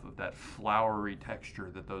enough of that floury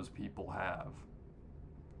texture that those people have.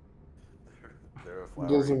 They're a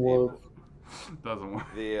flowery Doesn't work. Doesn't work.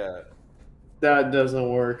 That doesn't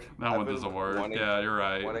work. That one doesn't work. Yeah, you're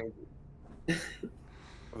right.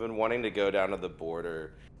 I've been wanting to go down to the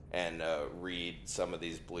border and read some of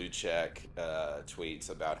these blue check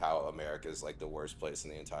tweets about how America is like the worst place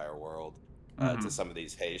in the entire world to some of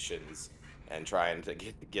these Haitians. And trying to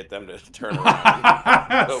get them to turn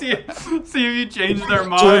around. see if you change their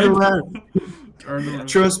mind. Turn around.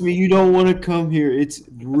 Trust me, you don't want to come here. It's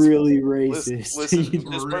really racist. Listen,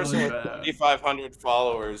 this person with 3,500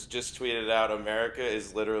 followers just tweeted out, "America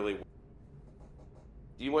is literally."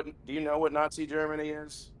 Do you know what Nazi Germany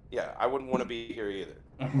is? Yeah, I wouldn't want to be here either.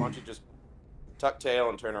 Why don't you just tuck tail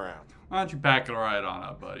and turn around? Why don't you pack it right on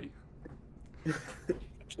up, buddy?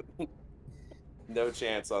 No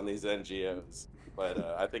chance on these NGOs, but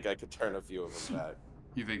I think I could turn a few of them back.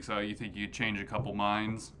 You think so? You think you'd change a couple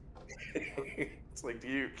minds? It's like,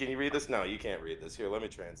 can you read this? No, you can't read this. Here, let me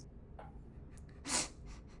translate.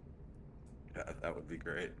 That would be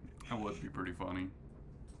great. That would be pretty funny.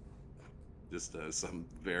 Just some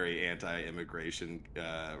very anti-immigration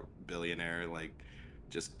billionaire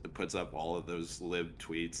just puts up all of those lib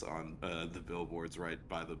tweets on the billboards right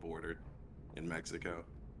by the border in Mexico.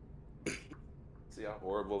 See how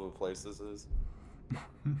horrible of a place this is?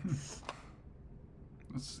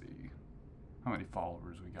 Let's see how many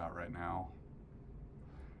followers we got right now.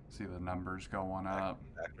 See the numbers going up.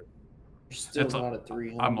 Still not at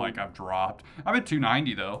 300. I'm like, I've dropped. I'm at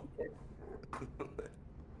 290 though.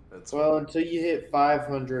 Well, until you hit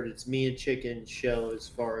 500, it's me and Chicken show as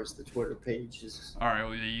far as the Twitter page is. All right,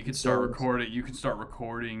 well, you can start recording. You can start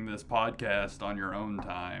recording this podcast on your own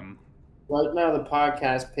time. Right now, the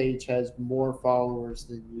podcast page has more followers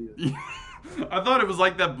than you. I thought it was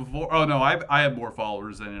like that before. Oh, no, I had more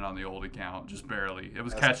followers than it on the old account, just barely. It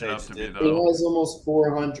was catching up to me, though. It has almost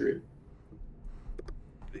 400.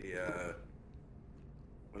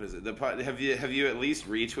 What is it? Have you at least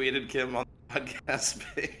retweeted Kim on the podcast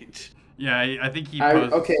page? Yeah, I think he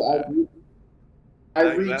posted. I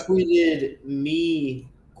retweeted me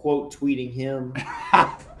quote tweeting him.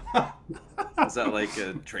 Is that like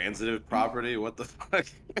a transitive property? What the fuck?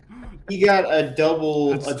 He got a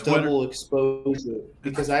double exposure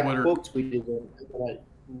because I quote tweeted him and I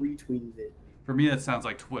retweeted it. For me, that sounds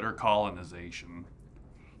like Twitter colonization.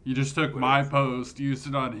 You just took my post, used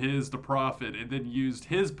it on his to profit, and then used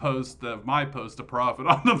his post of my post to profit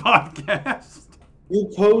on the podcast. Your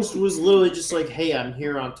post was literally just like, "Hey, I'm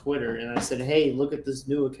here on Twitter," and I said, "Hey, look at this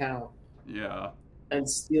new account." Yeah. And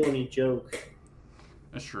steal any joke.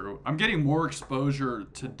 That's true. I'm getting more exposure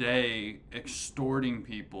today extorting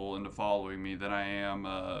people into following me than I am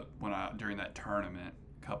during that tournament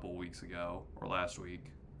a couple weeks ago or last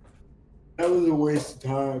week. That was a waste of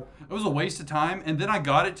time. It was a waste of time, and then I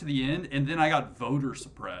got it to the end, and then I got voter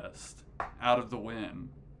suppressed out of the win.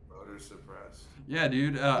 Voter suppressed? Yeah,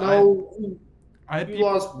 dude. No, you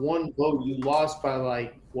lost one vote. You lost by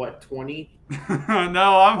like, what, 20?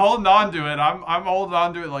 No, I'm holding on to it. I'm holding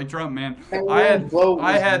on to it like Trump, man. I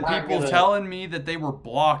had people telling me that they were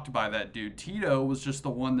blocked by that dude. Tito was just the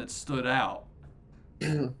one that stood out.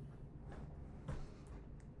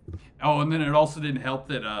 Oh, and then it also didn't help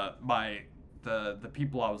that the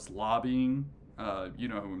people I was lobbying You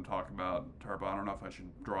know who I'm talking about, Turbo. I don't know if I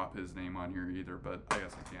should drop his name on here either, but I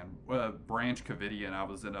guess I can. Branch Covidian, I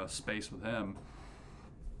was in a space with him,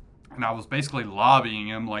 and I was basically lobbying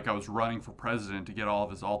him like I was running for president to get all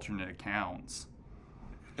of his alternate accounts.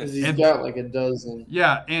 Because he's got like a dozen.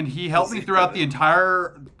 Yeah, and he helped me throughout the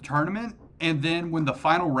entire tournament. And then when the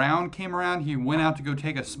final round came around, he went out to go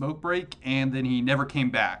take a smoke break, and then he never came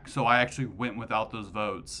back. So I actually went without those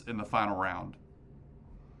votes in the final round.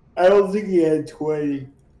 I don't think he had 20.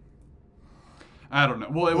 I don't know.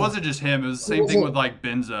 Well, it wasn't just him. It was the same thing with like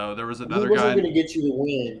Benzo. There was another guy. He wasn't guy. going to get you the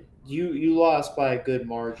win. You lost by a good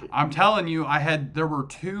margin. I'm telling you, there were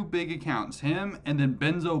two big accounts, him and then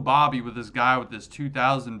Benzo Bobby with this guy with his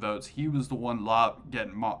 2,000 votes. He was the one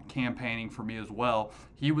campaigning for me as well.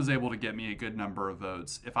 He was able to get me a good number of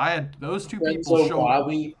votes. If I had those two people show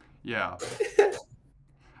Bobby. Yeah.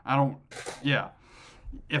 Yeah.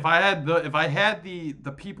 If I had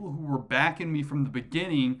the people who were backing me from the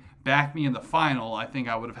beginning back me in the final, I think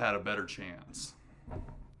I would have had a better chance.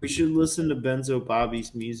 We should listen to Benzo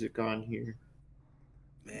Bobby's music on here.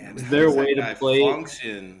 Man, is there a way to play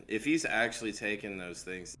function? If he's actually taking those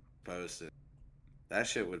things posted, that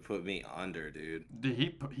shit would put me under, dude.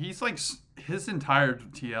 He's like, his entire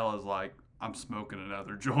TL is like, I'm smoking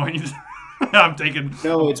another joint. I'm taking.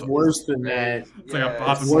 No, it's worse than that. It's like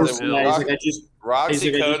a it's worse than that. It's like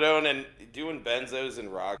Roxy Codone and doing benzos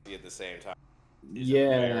and Roxy at the same time. Is a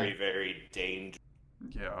very, very dangerous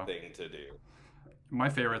thing to do. My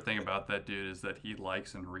favorite thing about that dude is that he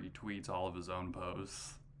likes and retweets all of his own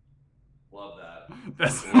posts. Love that.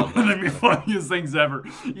 That's one of the funniest things ever.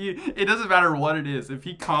 It doesn't matter what it is. If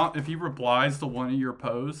he replies to one of your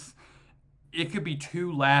posts, it could be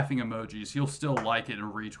 2 laughing emojis. He'll still like it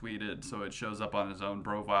and retweet it, so it shows up on his own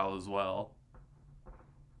profile as well.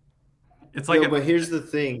 It's like, but here's the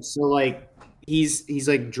thing. So like, he's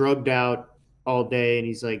like drugged out all day, and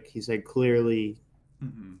he's like clearly.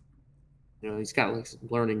 Mm-hmm. You know, he's got like some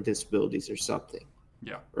learning disabilities or something.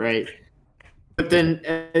 Yeah. Right. But then,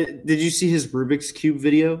 did you see his Rubik's Cube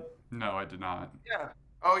video? No, I did not. Yeah.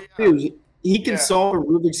 Oh, yeah. Dude, he can solve a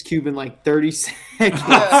Rubik's Cube in like 30 seconds.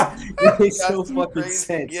 Yeah. It makes so fucking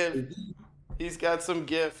sense. He's got some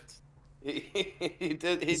gift. He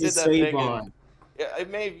did He's that thing. Yeah, it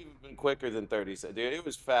may have even been quicker than 30 seconds. Dude, it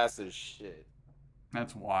was fast as shit.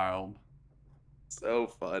 That's wild. So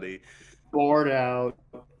funny. Bored out.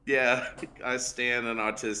 Yeah, I stand an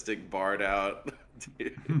autistic barred out.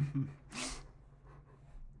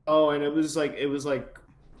 Oh, and it was like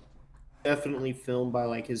definitely filmed by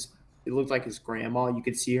like it looked like his grandma. You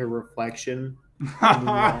could see her reflection in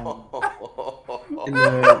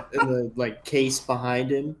the like case behind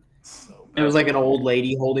him. So it was like an old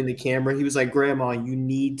lady holding the camera. He was like, "Grandma, you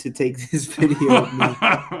need to take this video of me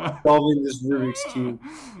solving this Rubik's Cube."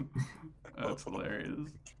 That's hilarious.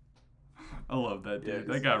 I love that dude.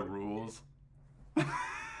 That guy rules.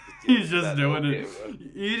 He's just doing it.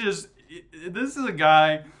 This is a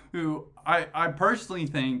guy who I personally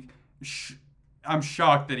think I'm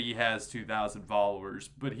shocked that he has 2,000 followers,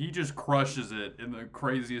 but he just crushes it in the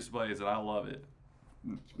craziest ways, and I love it.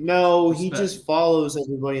 No, he just follows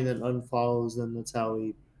everybody and then unfollows them. That's how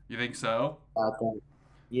he. You think so?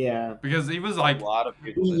 Yeah. Because he was like a lot of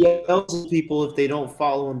people. He yells at people if they don't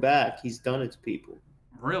follow him back. He's done it to people.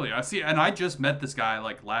 Really? I see. And I just met this guy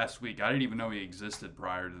like last week. I didn't even know he existed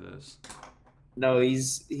prior to this. No,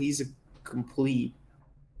 he's a complete,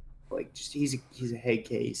 like, just he's a head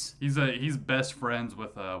case. He's best friends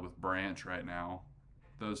with Branch right now.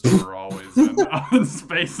 Those two are always in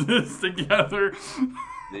spaces together.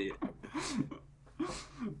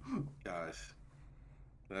 Gosh,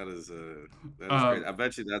 that is great. I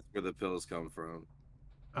bet you that's where the pills come from.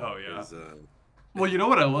 Oh yeah. Well, you know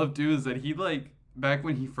what I love too is that he like back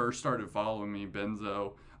when he first started following me,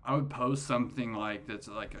 Benzo. I would post something like that's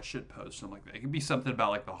like a shit post, something like that. It could be something about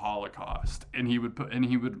like the Holocaust, and he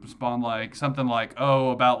would respond like something like, "Oh,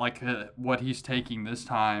 about like what he's taking this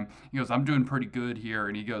time." He goes, "I'm doing pretty good here,"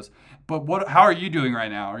 and he goes, "But what? How are you doing right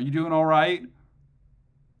now? Are you doing all right?"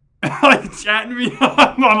 Like chatting me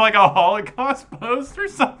on like a Holocaust post or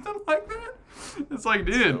something like that. It's like,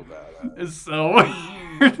 dude, it's so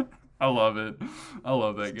weird. I love it. I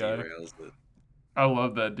love that guy. I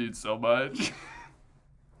love that dude so much.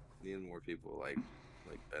 Need more people like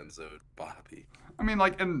Benzo, Bobby. I mean,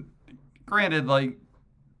 like, and granted, like,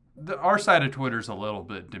 our side of Twitter's a little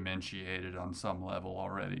bit dementiated on some level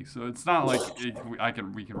already, so it's not like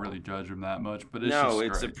we can really judge him that much. But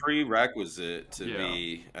it's a prerequisite to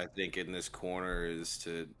be. I think in this corner is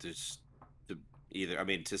to either. I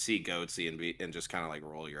mean, to see Goatsy and just kind of like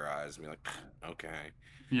roll your eyes and be like, okay,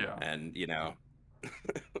 yeah, and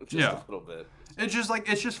just a little bit. It's just like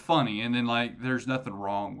it's just funny, and then like there's nothing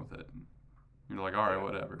wrong with it. You're like, all right,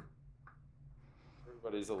 whatever.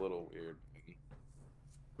 Everybody's a little weird.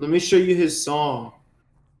 Let me show you his song.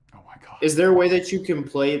 Oh my god. Is there a way that you can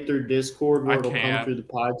play it through Discord where I it'll can't. come through the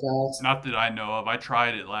podcast? Not that I know of. I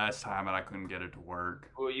tried it last time and I couldn't get it to work.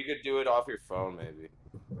 Well, you could do it off your phone, maybe.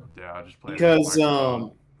 Yeah, I just played Because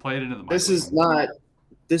it. Play it into the microphone.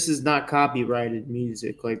 this is not copyrighted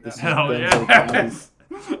music. Like this Hell is yeah.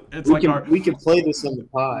 It's we like can we can play this on the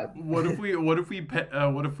pod. What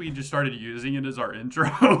if we just started using it as our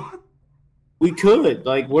intro? We could.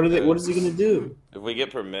 Like, what is he gonna do? If we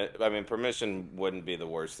get permission wouldn't be the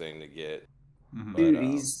worst thing to get. Mhm. Dude, But,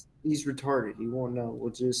 he's retarded. He won't know.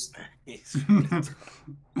 We'll just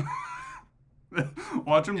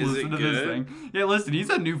Watch him Is listen it to this good? thing. Yeah, listen, he's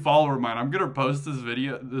a new follower of mine. I'm gonna post this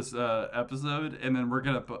episode, and then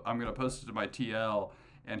I'm gonna post it to my TL,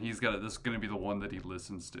 and this is gonna be the one that he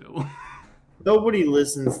listens to. nobody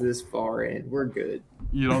listens this far in. We're good.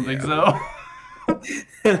 You don't think so?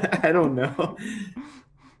 I don't know.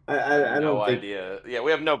 I don't no think. idea. Yeah,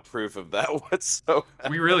 we have no proof of that whatsoever.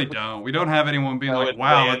 We really don't. We don't have anyone being No like,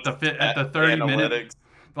 "Wow, at advanced the 30 minute, analytics.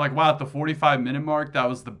 like wow, at the 45-minute mark, that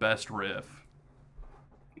was the best riff."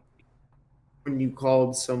 When you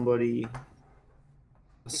called somebody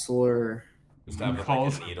a slur. Just When have you it like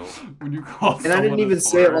called- a needle. When you call And I didn't someone a even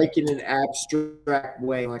say it slur. like in an abstract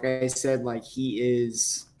way. Like I said, like he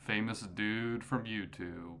is. Famous dude from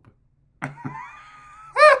YouTube.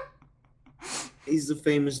 He's the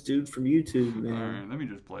famous dude from YouTube, All man. right, let me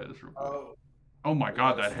just play this real quick. Oh my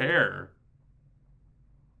god, that hair.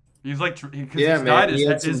 He's like, because Yeah, he's man, dyed he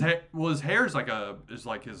had his some- hair. Well, his hair is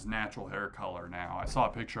like his natural hair color now. I saw a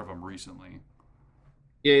picture of him recently.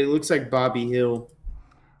 Yeah, he looks like Bobby Hill.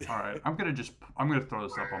 All right, I'm gonna throw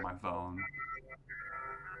this up on my phone.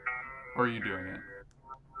 Or are you doing it?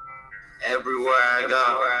 Everywhere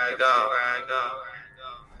I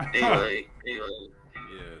go. Anyway.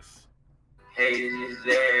 Yes. Hey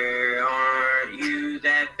there, aren't you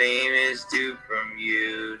that famous dude from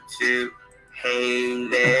YouTube? Hey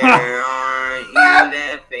there, aren't you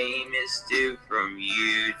that famous dude from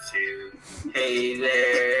YouTube? Hey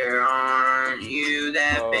there, aren't you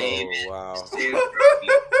that Oh, famous wow. dude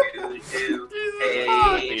from YouTube? Hey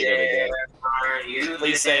Repeat it there, again. aren't you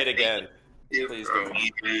Please say it that again. dude Please from do.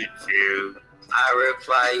 YouTube? I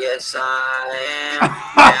reply, yes I am.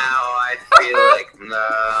 Now I feel like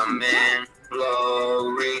the man. Blow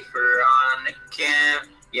reefer on the camp.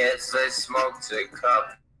 Yes, I smoked a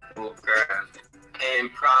couple grams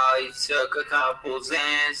and probably took a couple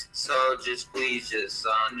Zans. So please just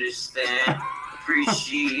understand.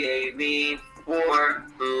 Appreciate me for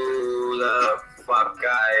who the fuck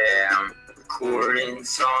I am. Recording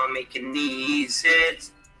song, making these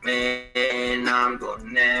hits. Man, I'm gonna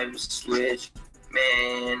never switch.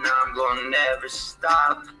 Man, I'm gonna never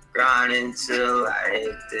stop. Grinding till I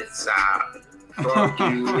hit the top. Fuck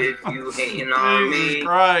you if you hating on Jesus me.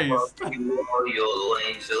 Christ. Fuck you, all your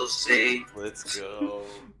angels see. Let's go.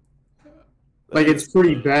 Like it's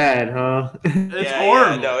pretty bad, huh? It's yeah,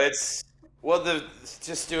 horrible. Yeah, no, it's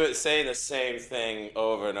just saying the same thing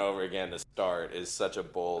over and over again to start is such a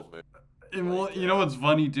bold move. And well, you know what's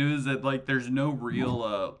funny too is that like there's no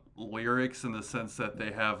real lyrics in the sense that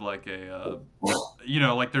they have like a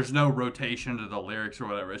like there's no rotation to the lyrics or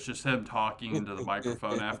whatever. It's just him talking into the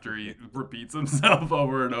microphone after he repeats himself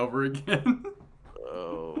over and over again.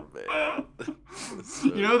 Oh man.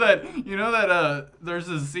 you know that there's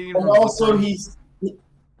a scene And from also, Sopranos-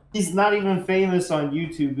 he's not even famous on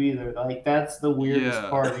YouTube either. Like that's the weirdest Yeah.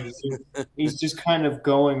 part. He's just kind of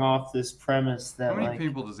going off this premise that How many like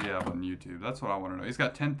people does he have on YouTube? That's what I want to know. He's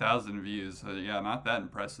got 10,000 views. Yeah, not that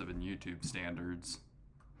impressive in YouTube standards.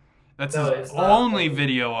 That's No, his it's not. only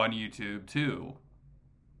video on YouTube too.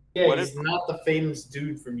 yeah, What he's if- not the famous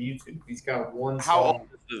dude from YouTube. He's got one How song. old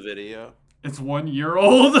is the video? It's 1 year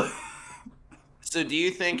old. So do you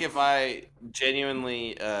think if I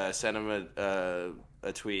genuinely sent him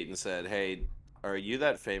a tweet and said, "Hey, are you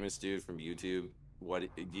that famous dude from YouTube?" What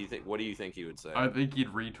do you think he would say? I think he'd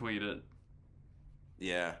retweet it.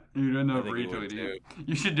 Yeah. You don't know I think he would, retweeting it.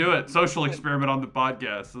 You should do it. Social experiment on the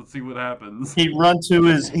podcast. Let's see what happens. He'd run to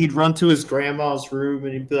his grandma's room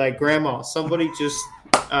and he'd be like, "Grandma, somebody just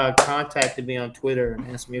contacted me on Twitter and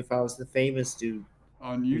asked me if I was the famous dude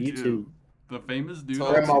On from YouTube. YouTube. The famous dude. So-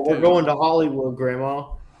 on Grandma, we're YouTube. going to Hollywood, Grandma."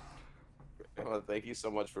 Well, thank you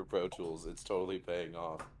so much for Pro Tools. It's totally paying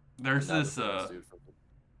off. There's Not this the famous dude from-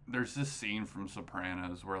 there's this scene from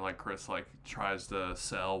Sopranos where like Chris like tries to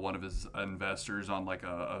sell one of his investors on like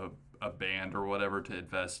a band or whatever to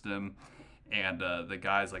invest him, and the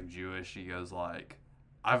guy's like Jewish. He goes like,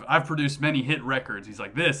 I've produced many hit records. He's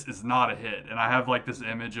like, this is not a hit, and I have like this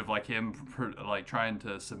image of like him like trying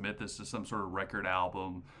to submit this to some sort of record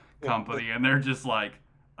album company, and they're just like,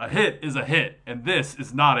 a hit is a hit, and this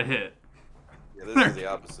is not a hit. Yeah, this is the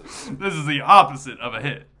opposite. This is the opposite of a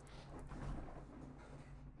hit.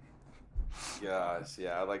 Gosh,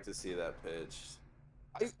 yeah, I'd like to see that pitch.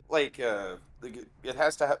 I like it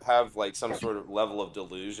has to have like some sort of level of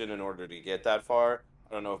delusion in order to get that far.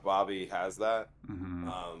 I don't know if Bobby has that,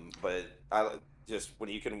 but I just when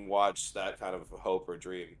you can watch that kind of hope or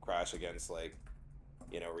dream crash against like,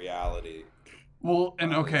 reality. Well,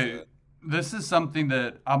 and okay, this is something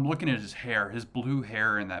that I'm looking at his hair. His blue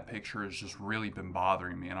hair in that picture has just really been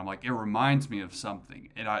bothering me, and I'm like, it reminds me of something,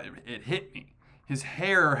 and it hit me. His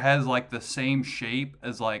hair has like the same shape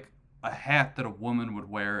as like a hat that a woman would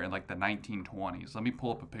wear in like the 1920s. Let me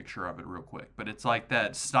pull up a picture of it real quick. But it's like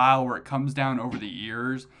that style where it comes down over the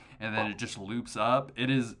ears and then it just loops up. It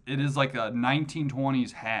is like a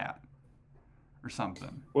 1920s hat or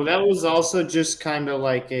something. Well, that was also just kind of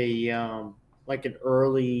like an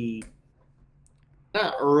early,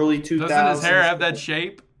 not early 2000s. Doesn't his hair have that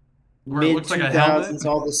shape? Where it looks like a helmet?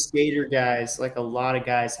 All the skater guys, like a lot of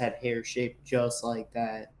guys had hair shaped just like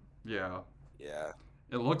that. Yeah. Yeah.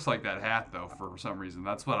 It looks like that hat though for some reason.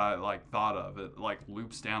 That's what I like thought of. It like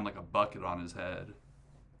loops down like a bucket on his head.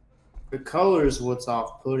 The color is what's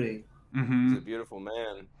off-putting. Mm-hmm. He's a beautiful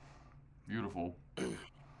man. Beautiful.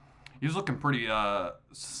 He was looking pretty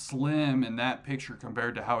slim in that picture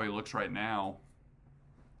compared to how he looks right now.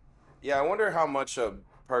 Yeah, I wonder how much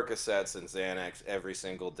Percocets and Xanax every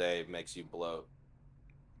single day makes you bloat.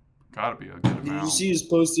 Gotta be a good amount. Did you see his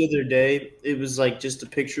post the other day? It was like just a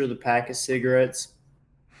picture of the pack of cigarettes.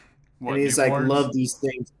 What, and he's Newports? like, love these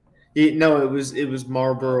things. No, it was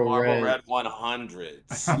Marlboro Red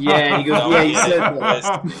 100s. Yeah, and he goes, yeah, he said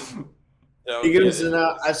that. Don't He goes, get and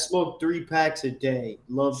it. I smoke 3 packs a day.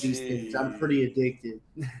 Love these things. I'm pretty addicted.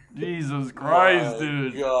 Jesus Christ, My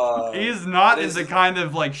dude. God. He's not in This the is- kind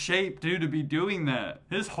of like shape, dude, to be doing that.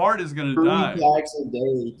 His heart is gonna 3 die. packs a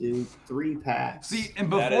day, dude. 3 packs. See,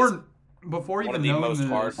 and That before One even of the knowing most this,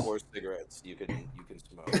 hardcore cigarettes you can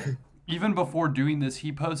smoke. even before doing this,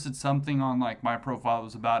 he posted something on like my profile. It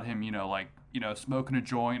was about him, smoking a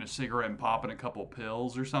joint, a cigarette, and popping a couple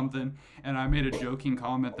pills or something. And I made a joking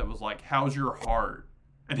comment that was like, "How's your heart?"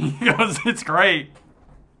 And he goes, "It's great."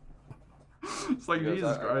 It's like, He goes,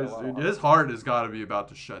 Jesus "I Christ, know. dude. His heart has got to be about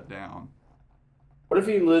to shut down. What if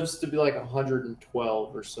he lives to be like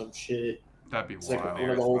 112 or some shit? That'd be It's like wild. one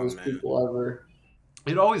of the oldest man. people ever.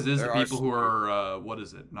 It always is There the are people who are,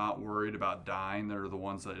 not worried about dying. They're the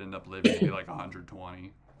ones that end up living to be like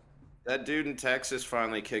 120. That dude in Texas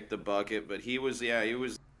finally kicked the bucket, but he was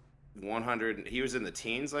 100. He was in the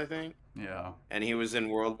teens, I think, Yeah. and he was in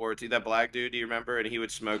World War II. That black dude, do you remember? And he would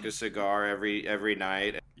smoke a cigar every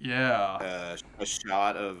night. Yeah. A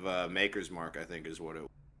shot of Maker's Mark, I think, is what it was.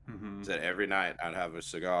 Hmm. He said every night I'd have a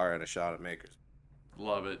cigar and a shot of Maker's.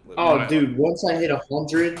 Love it. Oh, Yeah. dude! Once I hit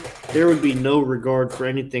 100, there would be no regard for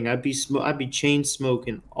anything. I'd be chain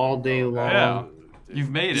smoking all day long. Yeah. You've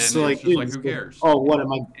made it. Just And like, it's just like, dude, who cares? Oh, what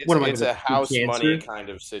am I? What am I? It's gonna a house do, money cancer? kind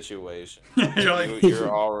of situation. You're like, You're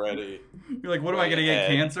already. you're like, what am I gonna get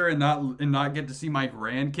Yeah. cancer and not get to see my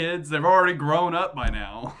grandkids? They've already grown up by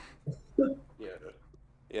now.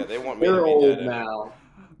 Yeah, they want me They're to be old dead. now.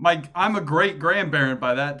 I'm a great grandparent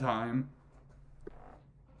by that time.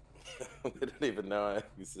 We don't even know how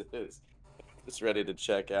he exists. Just ready to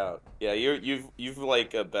check out. Yeah, you've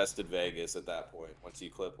like bested Vegas at that point. Once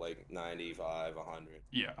you clip like 95, 100.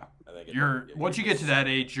 Yeah. I think Once you get to that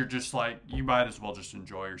age, you're just like, you might as well just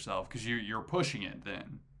enjoy yourself because you're pushing it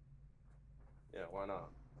then. Yeah, why not?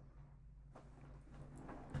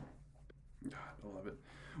 God, I love it.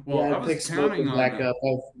 Well, Yeah, I I was pick counting smoking on back up.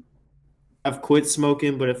 I've quit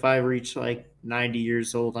smoking, but if I reach like 90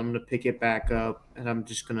 years old, I'm gonna pick it back up, and I'm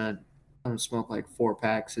gonna smoke like 4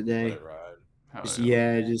 packs a Let day. it ride. Hell Just,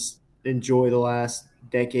 yeah. just enjoy the last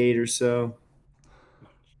decade or so.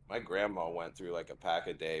 My grandma went through like a pack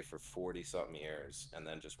a day for 40-something years, and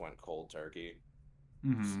then just went cold turkey.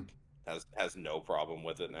 Mhm. Has no problem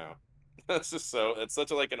with it now. It's just it's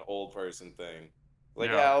such like an old person thing. Like,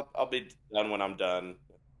 Yeah. yeah, I'll be done when I'm done.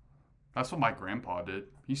 That's what my grandpa did.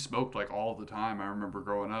 He smoked like all the time. I remember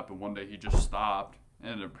growing up, and one day he just stopped.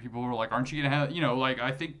 And people were like, "Aren't you gonna have?"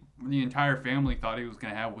 I think the entire family thought he was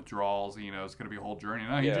gonna have withdrawals. It's gonna be a whole journey.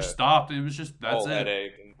 No, he Yeah. just stopped. It was just that's Whole it.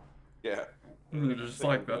 headache. Yeah. They're just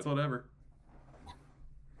like that's whatever.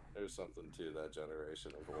 There's something to that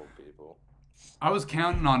generation of old people. I was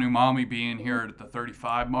counting on Umami being here at the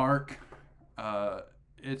 35 mark.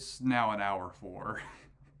 It's now an hour 4.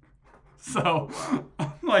 So,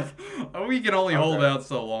 like, we can only hold out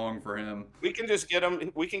so long for him. We can just get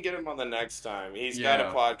him. We can get him on the next time. He's got a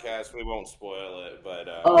podcast. We won't spoil it, but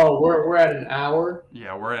we're at an hour.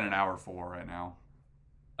 Yeah, we're at an hour 4 right now.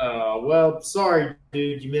 Well, sorry,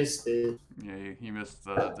 dude, you missed it. Yeah, he missed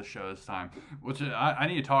the show this time. Which I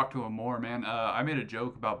need to talk to him more, man. I made a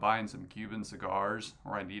joke about buying some Cuban cigars,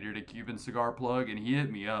 or I needed a Cuban cigar plug, and he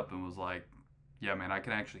hit me up and was like, "Yeah, man, I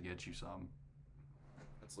can actually get you some."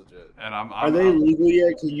 That's legit. And Are they legal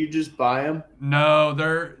yet? Can you just buy them? No,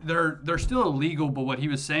 they're still illegal. But what he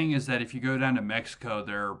was saying is that if you go down to Mexico,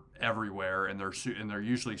 they're everywhere, and they're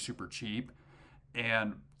usually super cheap.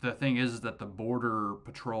 And the thing is that the border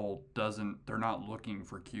patrol they're not looking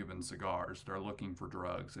for Cuban cigars. They're looking for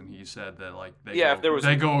drugs. And he said that like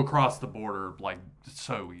they go across the border like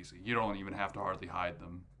so easy. You don't even have to hardly hide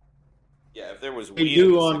them. Yeah, if there was weed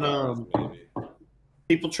in the cigars, maybe.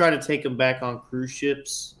 People try to take them back on cruise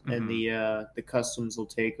ships, and the customs will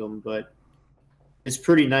take them. But it's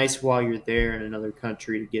pretty nice while you're there in another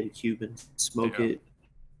country to get a Cuban, smoke it.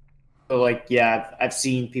 So like, yeah, I've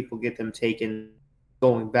seen people get them taken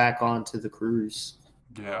going back onto the cruise.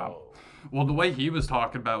 Yeah. Well, the way he was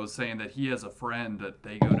talking about was saying that he has a friend that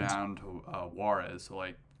they go down to Juarez. So,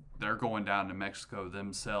 like, they're going down to Mexico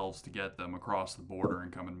themselves to get them across the border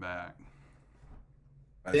and coming back.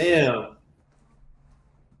 Damn.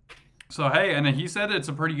 So, hey, and he said it's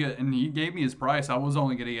a pretty good, and he gave me his price. I was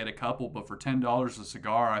only going to get a couple, but for $10 a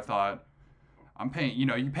cigar, I thought, I'm paying,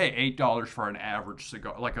 you pay $8 for an average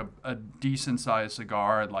cigar, like a decent sized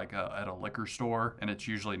cigar at at a liquor store, and it's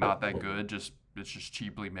usually not that good, it's just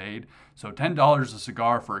cheaply made. So $10 a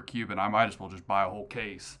cigar for a Cuban, I might as well just buy a whole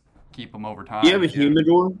case, keep them over time. Do you have a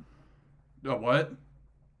humidor? A what?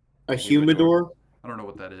 A humidor? I don't know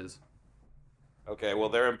what that is. Okay, well,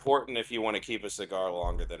 they're important if you want to keep a cigar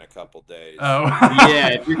longer than a couple days. Oh. Yeah,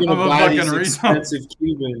 if you're going to buy these expensive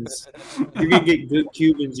Cubans, if you're going to get good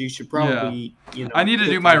Cubans, you should probably, I need to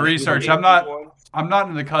do my research. I'm not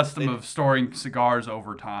in the custom of storing cigars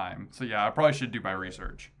over time. So, yeah, I probably should do my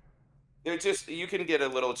research. They're you can get a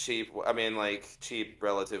little cheap. I mean, like,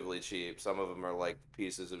 relatively cheap. Some of them are, like,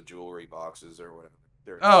 pieces of jewelry boxes or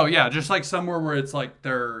whatever. Yeah, just, like, somewhere where it's, like,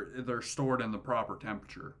 they're stored in the proper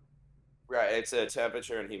temperature. Right, it's a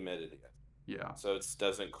temperature and humidity. Yeah. So it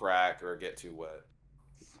doesn't crack or get too wet.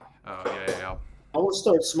 Oh, yeah. I will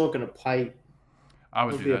start smoking a pipe. I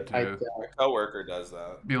would do that too. My coworker does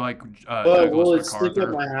that. Be like will it stick at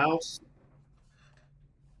my house?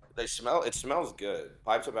 It smells good.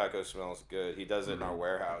 Pipe tobacco smells good. He does it in our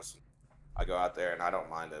warehouse. I go out there and I don't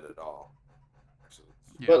mind it at all.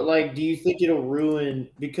 Yeah. But, like, do you think it'll ruin...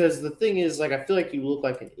 Because the thing is, like, I feel like you look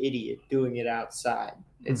like an idiot doing it outside.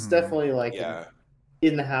 It's definitely, like, an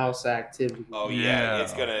in-the-house activity. Oh, yeah.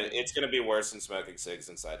 It's gonna be worse than smoking cigs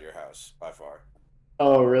inside your house, by far.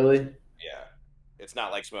 Oh, really? Yeah. It's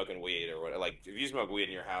not like smoking weed or what. Like, if you smoke weed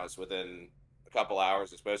in your house, within a couple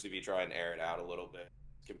hours, especially if you try and air it out a little bit,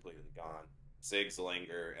 it's completely gone. Cigs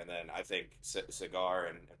linger, and then I think cigar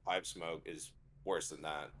and pipe smoke is worse than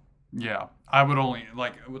that. Yeah, I would only,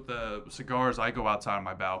 like, with the cigars, I go outside on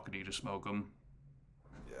my balcony to smoke them.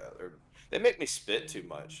 Yeah, they make me spit too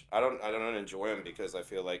much. I don't enjoy them because I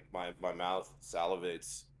feel like my mouth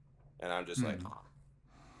salivates, and I'm just like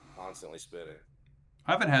constantly spitting.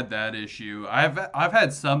 I haven't had that issue. I've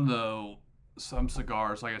had some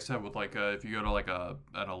cigars, like I said, with like if you go to like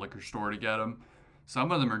at a liquor store to get them,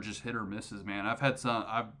 some of them are just hit or misses, man. I've had some.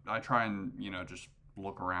 I try and just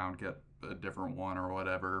look around, get a different one or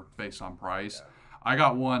whatever based on price. Yeah. I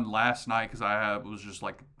got one last night because I was just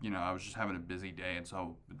like, I was just having a busy day, and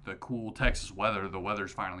so the cool Texas weather, the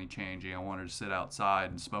weather's finally changing. I wanted to sit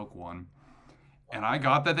outside and smoke one, and I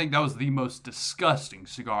got that thing. That was the most disgusting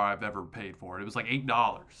cigar I've ever paid for. It was like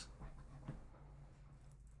 $8.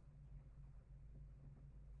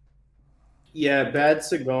 Yeah, bad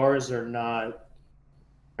cigars are not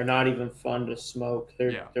even fun to smoke.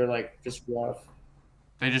 They're like just rough.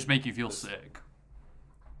 They just make you feel sick.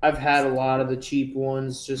 I've had a lot of the cheap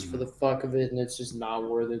ones just for the fuck of it, and it's just not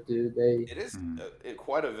worth it, dude. It is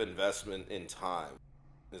quite an investment in time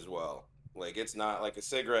as well. Like, it's not like a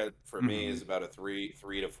cigarette for me is about a 3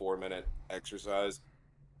 to 4 minute exercise.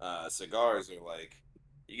 Cigars are like,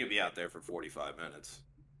 you could be out there for 45 minutes.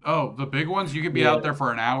 Oh, the big ones, you could be out there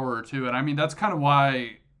for an hour or two. And I mean, that's kind of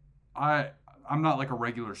why I'm not like a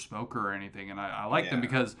regular smoker or anything. And I like them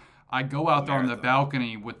because I go out there on the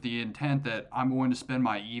balcony with the intent that I'm going to spend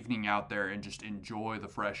my evening out there and just enjoy the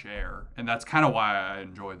fresh air. And that's kind of why I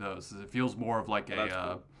enjoy those. It feels more of like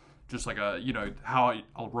just like a, how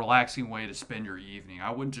a relaxing way to spend your evening. I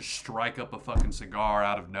wouldn't just strike up a fucking cigar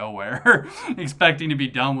out of nowhere expecting to be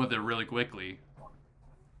done with it really quickly.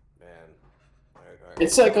 Man.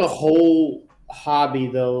 It's like a whole hobby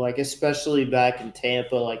though, like especially back in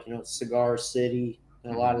Tampa, like Cigar City,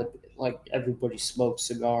 and a lot of like everybody smokes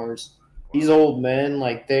cigars. These old men,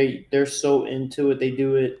 like they're so into it, they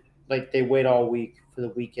do it like they wait all week for the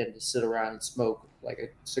weekend to sit around and smoke like a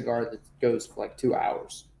cigar that goes for like 2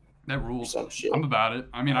 hours. That rules. Some shit. I'm about it.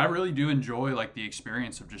 I mean, I really do enjoy like the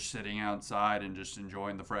experience of just sitting outside and just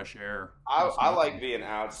enjoying the fresh air. I like being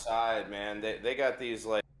outside, man. They got these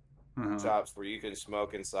like Uh-huh. shops where you can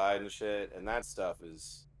smoke inside and shit, and that stuff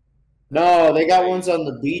is. No, they got ones on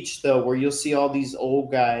the beach though, where you'll see all these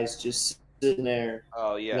old guys just sitting there,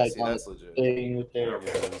 Oh yeah, like see, on that's the legit. thing with There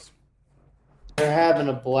their. it is. They're having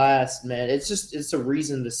a blast, man. It's a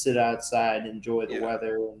reason to sit outside and enjoy the Yeah.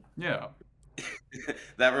 weather. Yeah.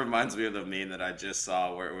 That reminds me of the meme that I just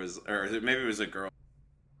saw where it was, or maybe it was a girl.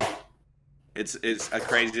 It's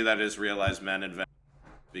crazy that I just realized men invented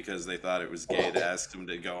because they thought it was gay to ask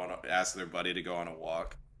their buddy to go on a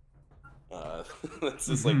walk. It's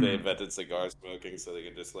just like they invented cigar smoking so they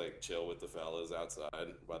could just like chill with the fellas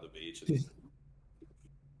outside by the beach and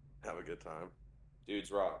have a good time.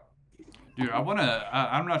 Dudes rock. Dude,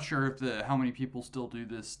 I'm not sure if how many people still do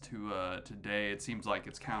this today. It seems like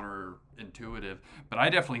it's counterintuitive, but I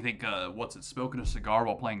definitely think smoking a cigar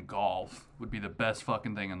while playing golf would be the best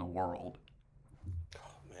fucking thing in the world. Oh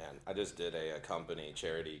man, I just did a company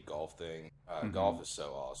charity golf thing. Golf is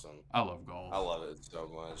so awesome. I love golf. I love it so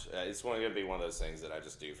much. It's gonna be one of those things that I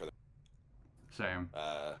just do for the. Same.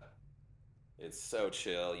 It's so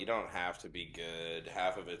chill. You don't have to be good.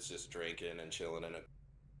 Half of it's just drinking and chilling in it.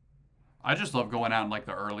 I just love going out in like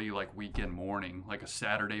the early like weekend morning, like a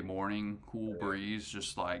Saturday morning, cool breeze,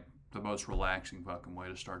 just like the most relaxing fucking way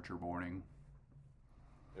to start your morning.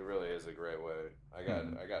 It really is a great way. I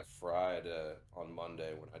got fried on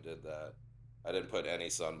Monday when I did that. I didn't put any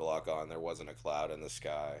sunblock on. There wasn't a cloud in the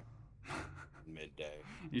sky. Midday.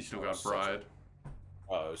 You still got fried. It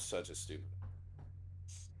was such a stupid.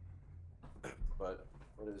 But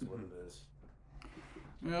it is what it is.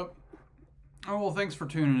 Yep. Oh well, thanks for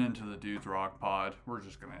tuning into the Dudes Rock Pod. We're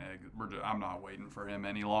just gonna I'm not waiting for him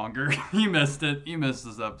any longer. You missed it. You missed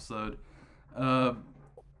this episode. So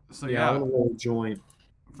yeah, I'm gonna roll a joint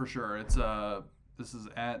for sure. It's this is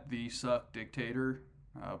at the Suck Dictator,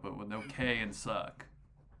 but with no K in suck.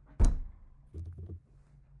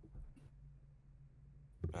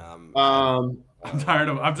 I'm tired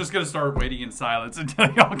of. I'm just gonna start waiting in silence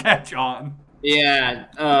until y'all catch on.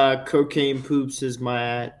 Yeah, cocaine poops is my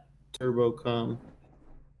at. Turbo cum.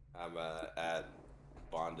 I'm at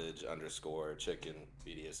bondage_chicken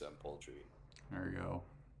BDSM poultry. There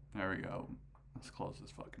we go. Let's close this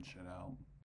fucking shit out.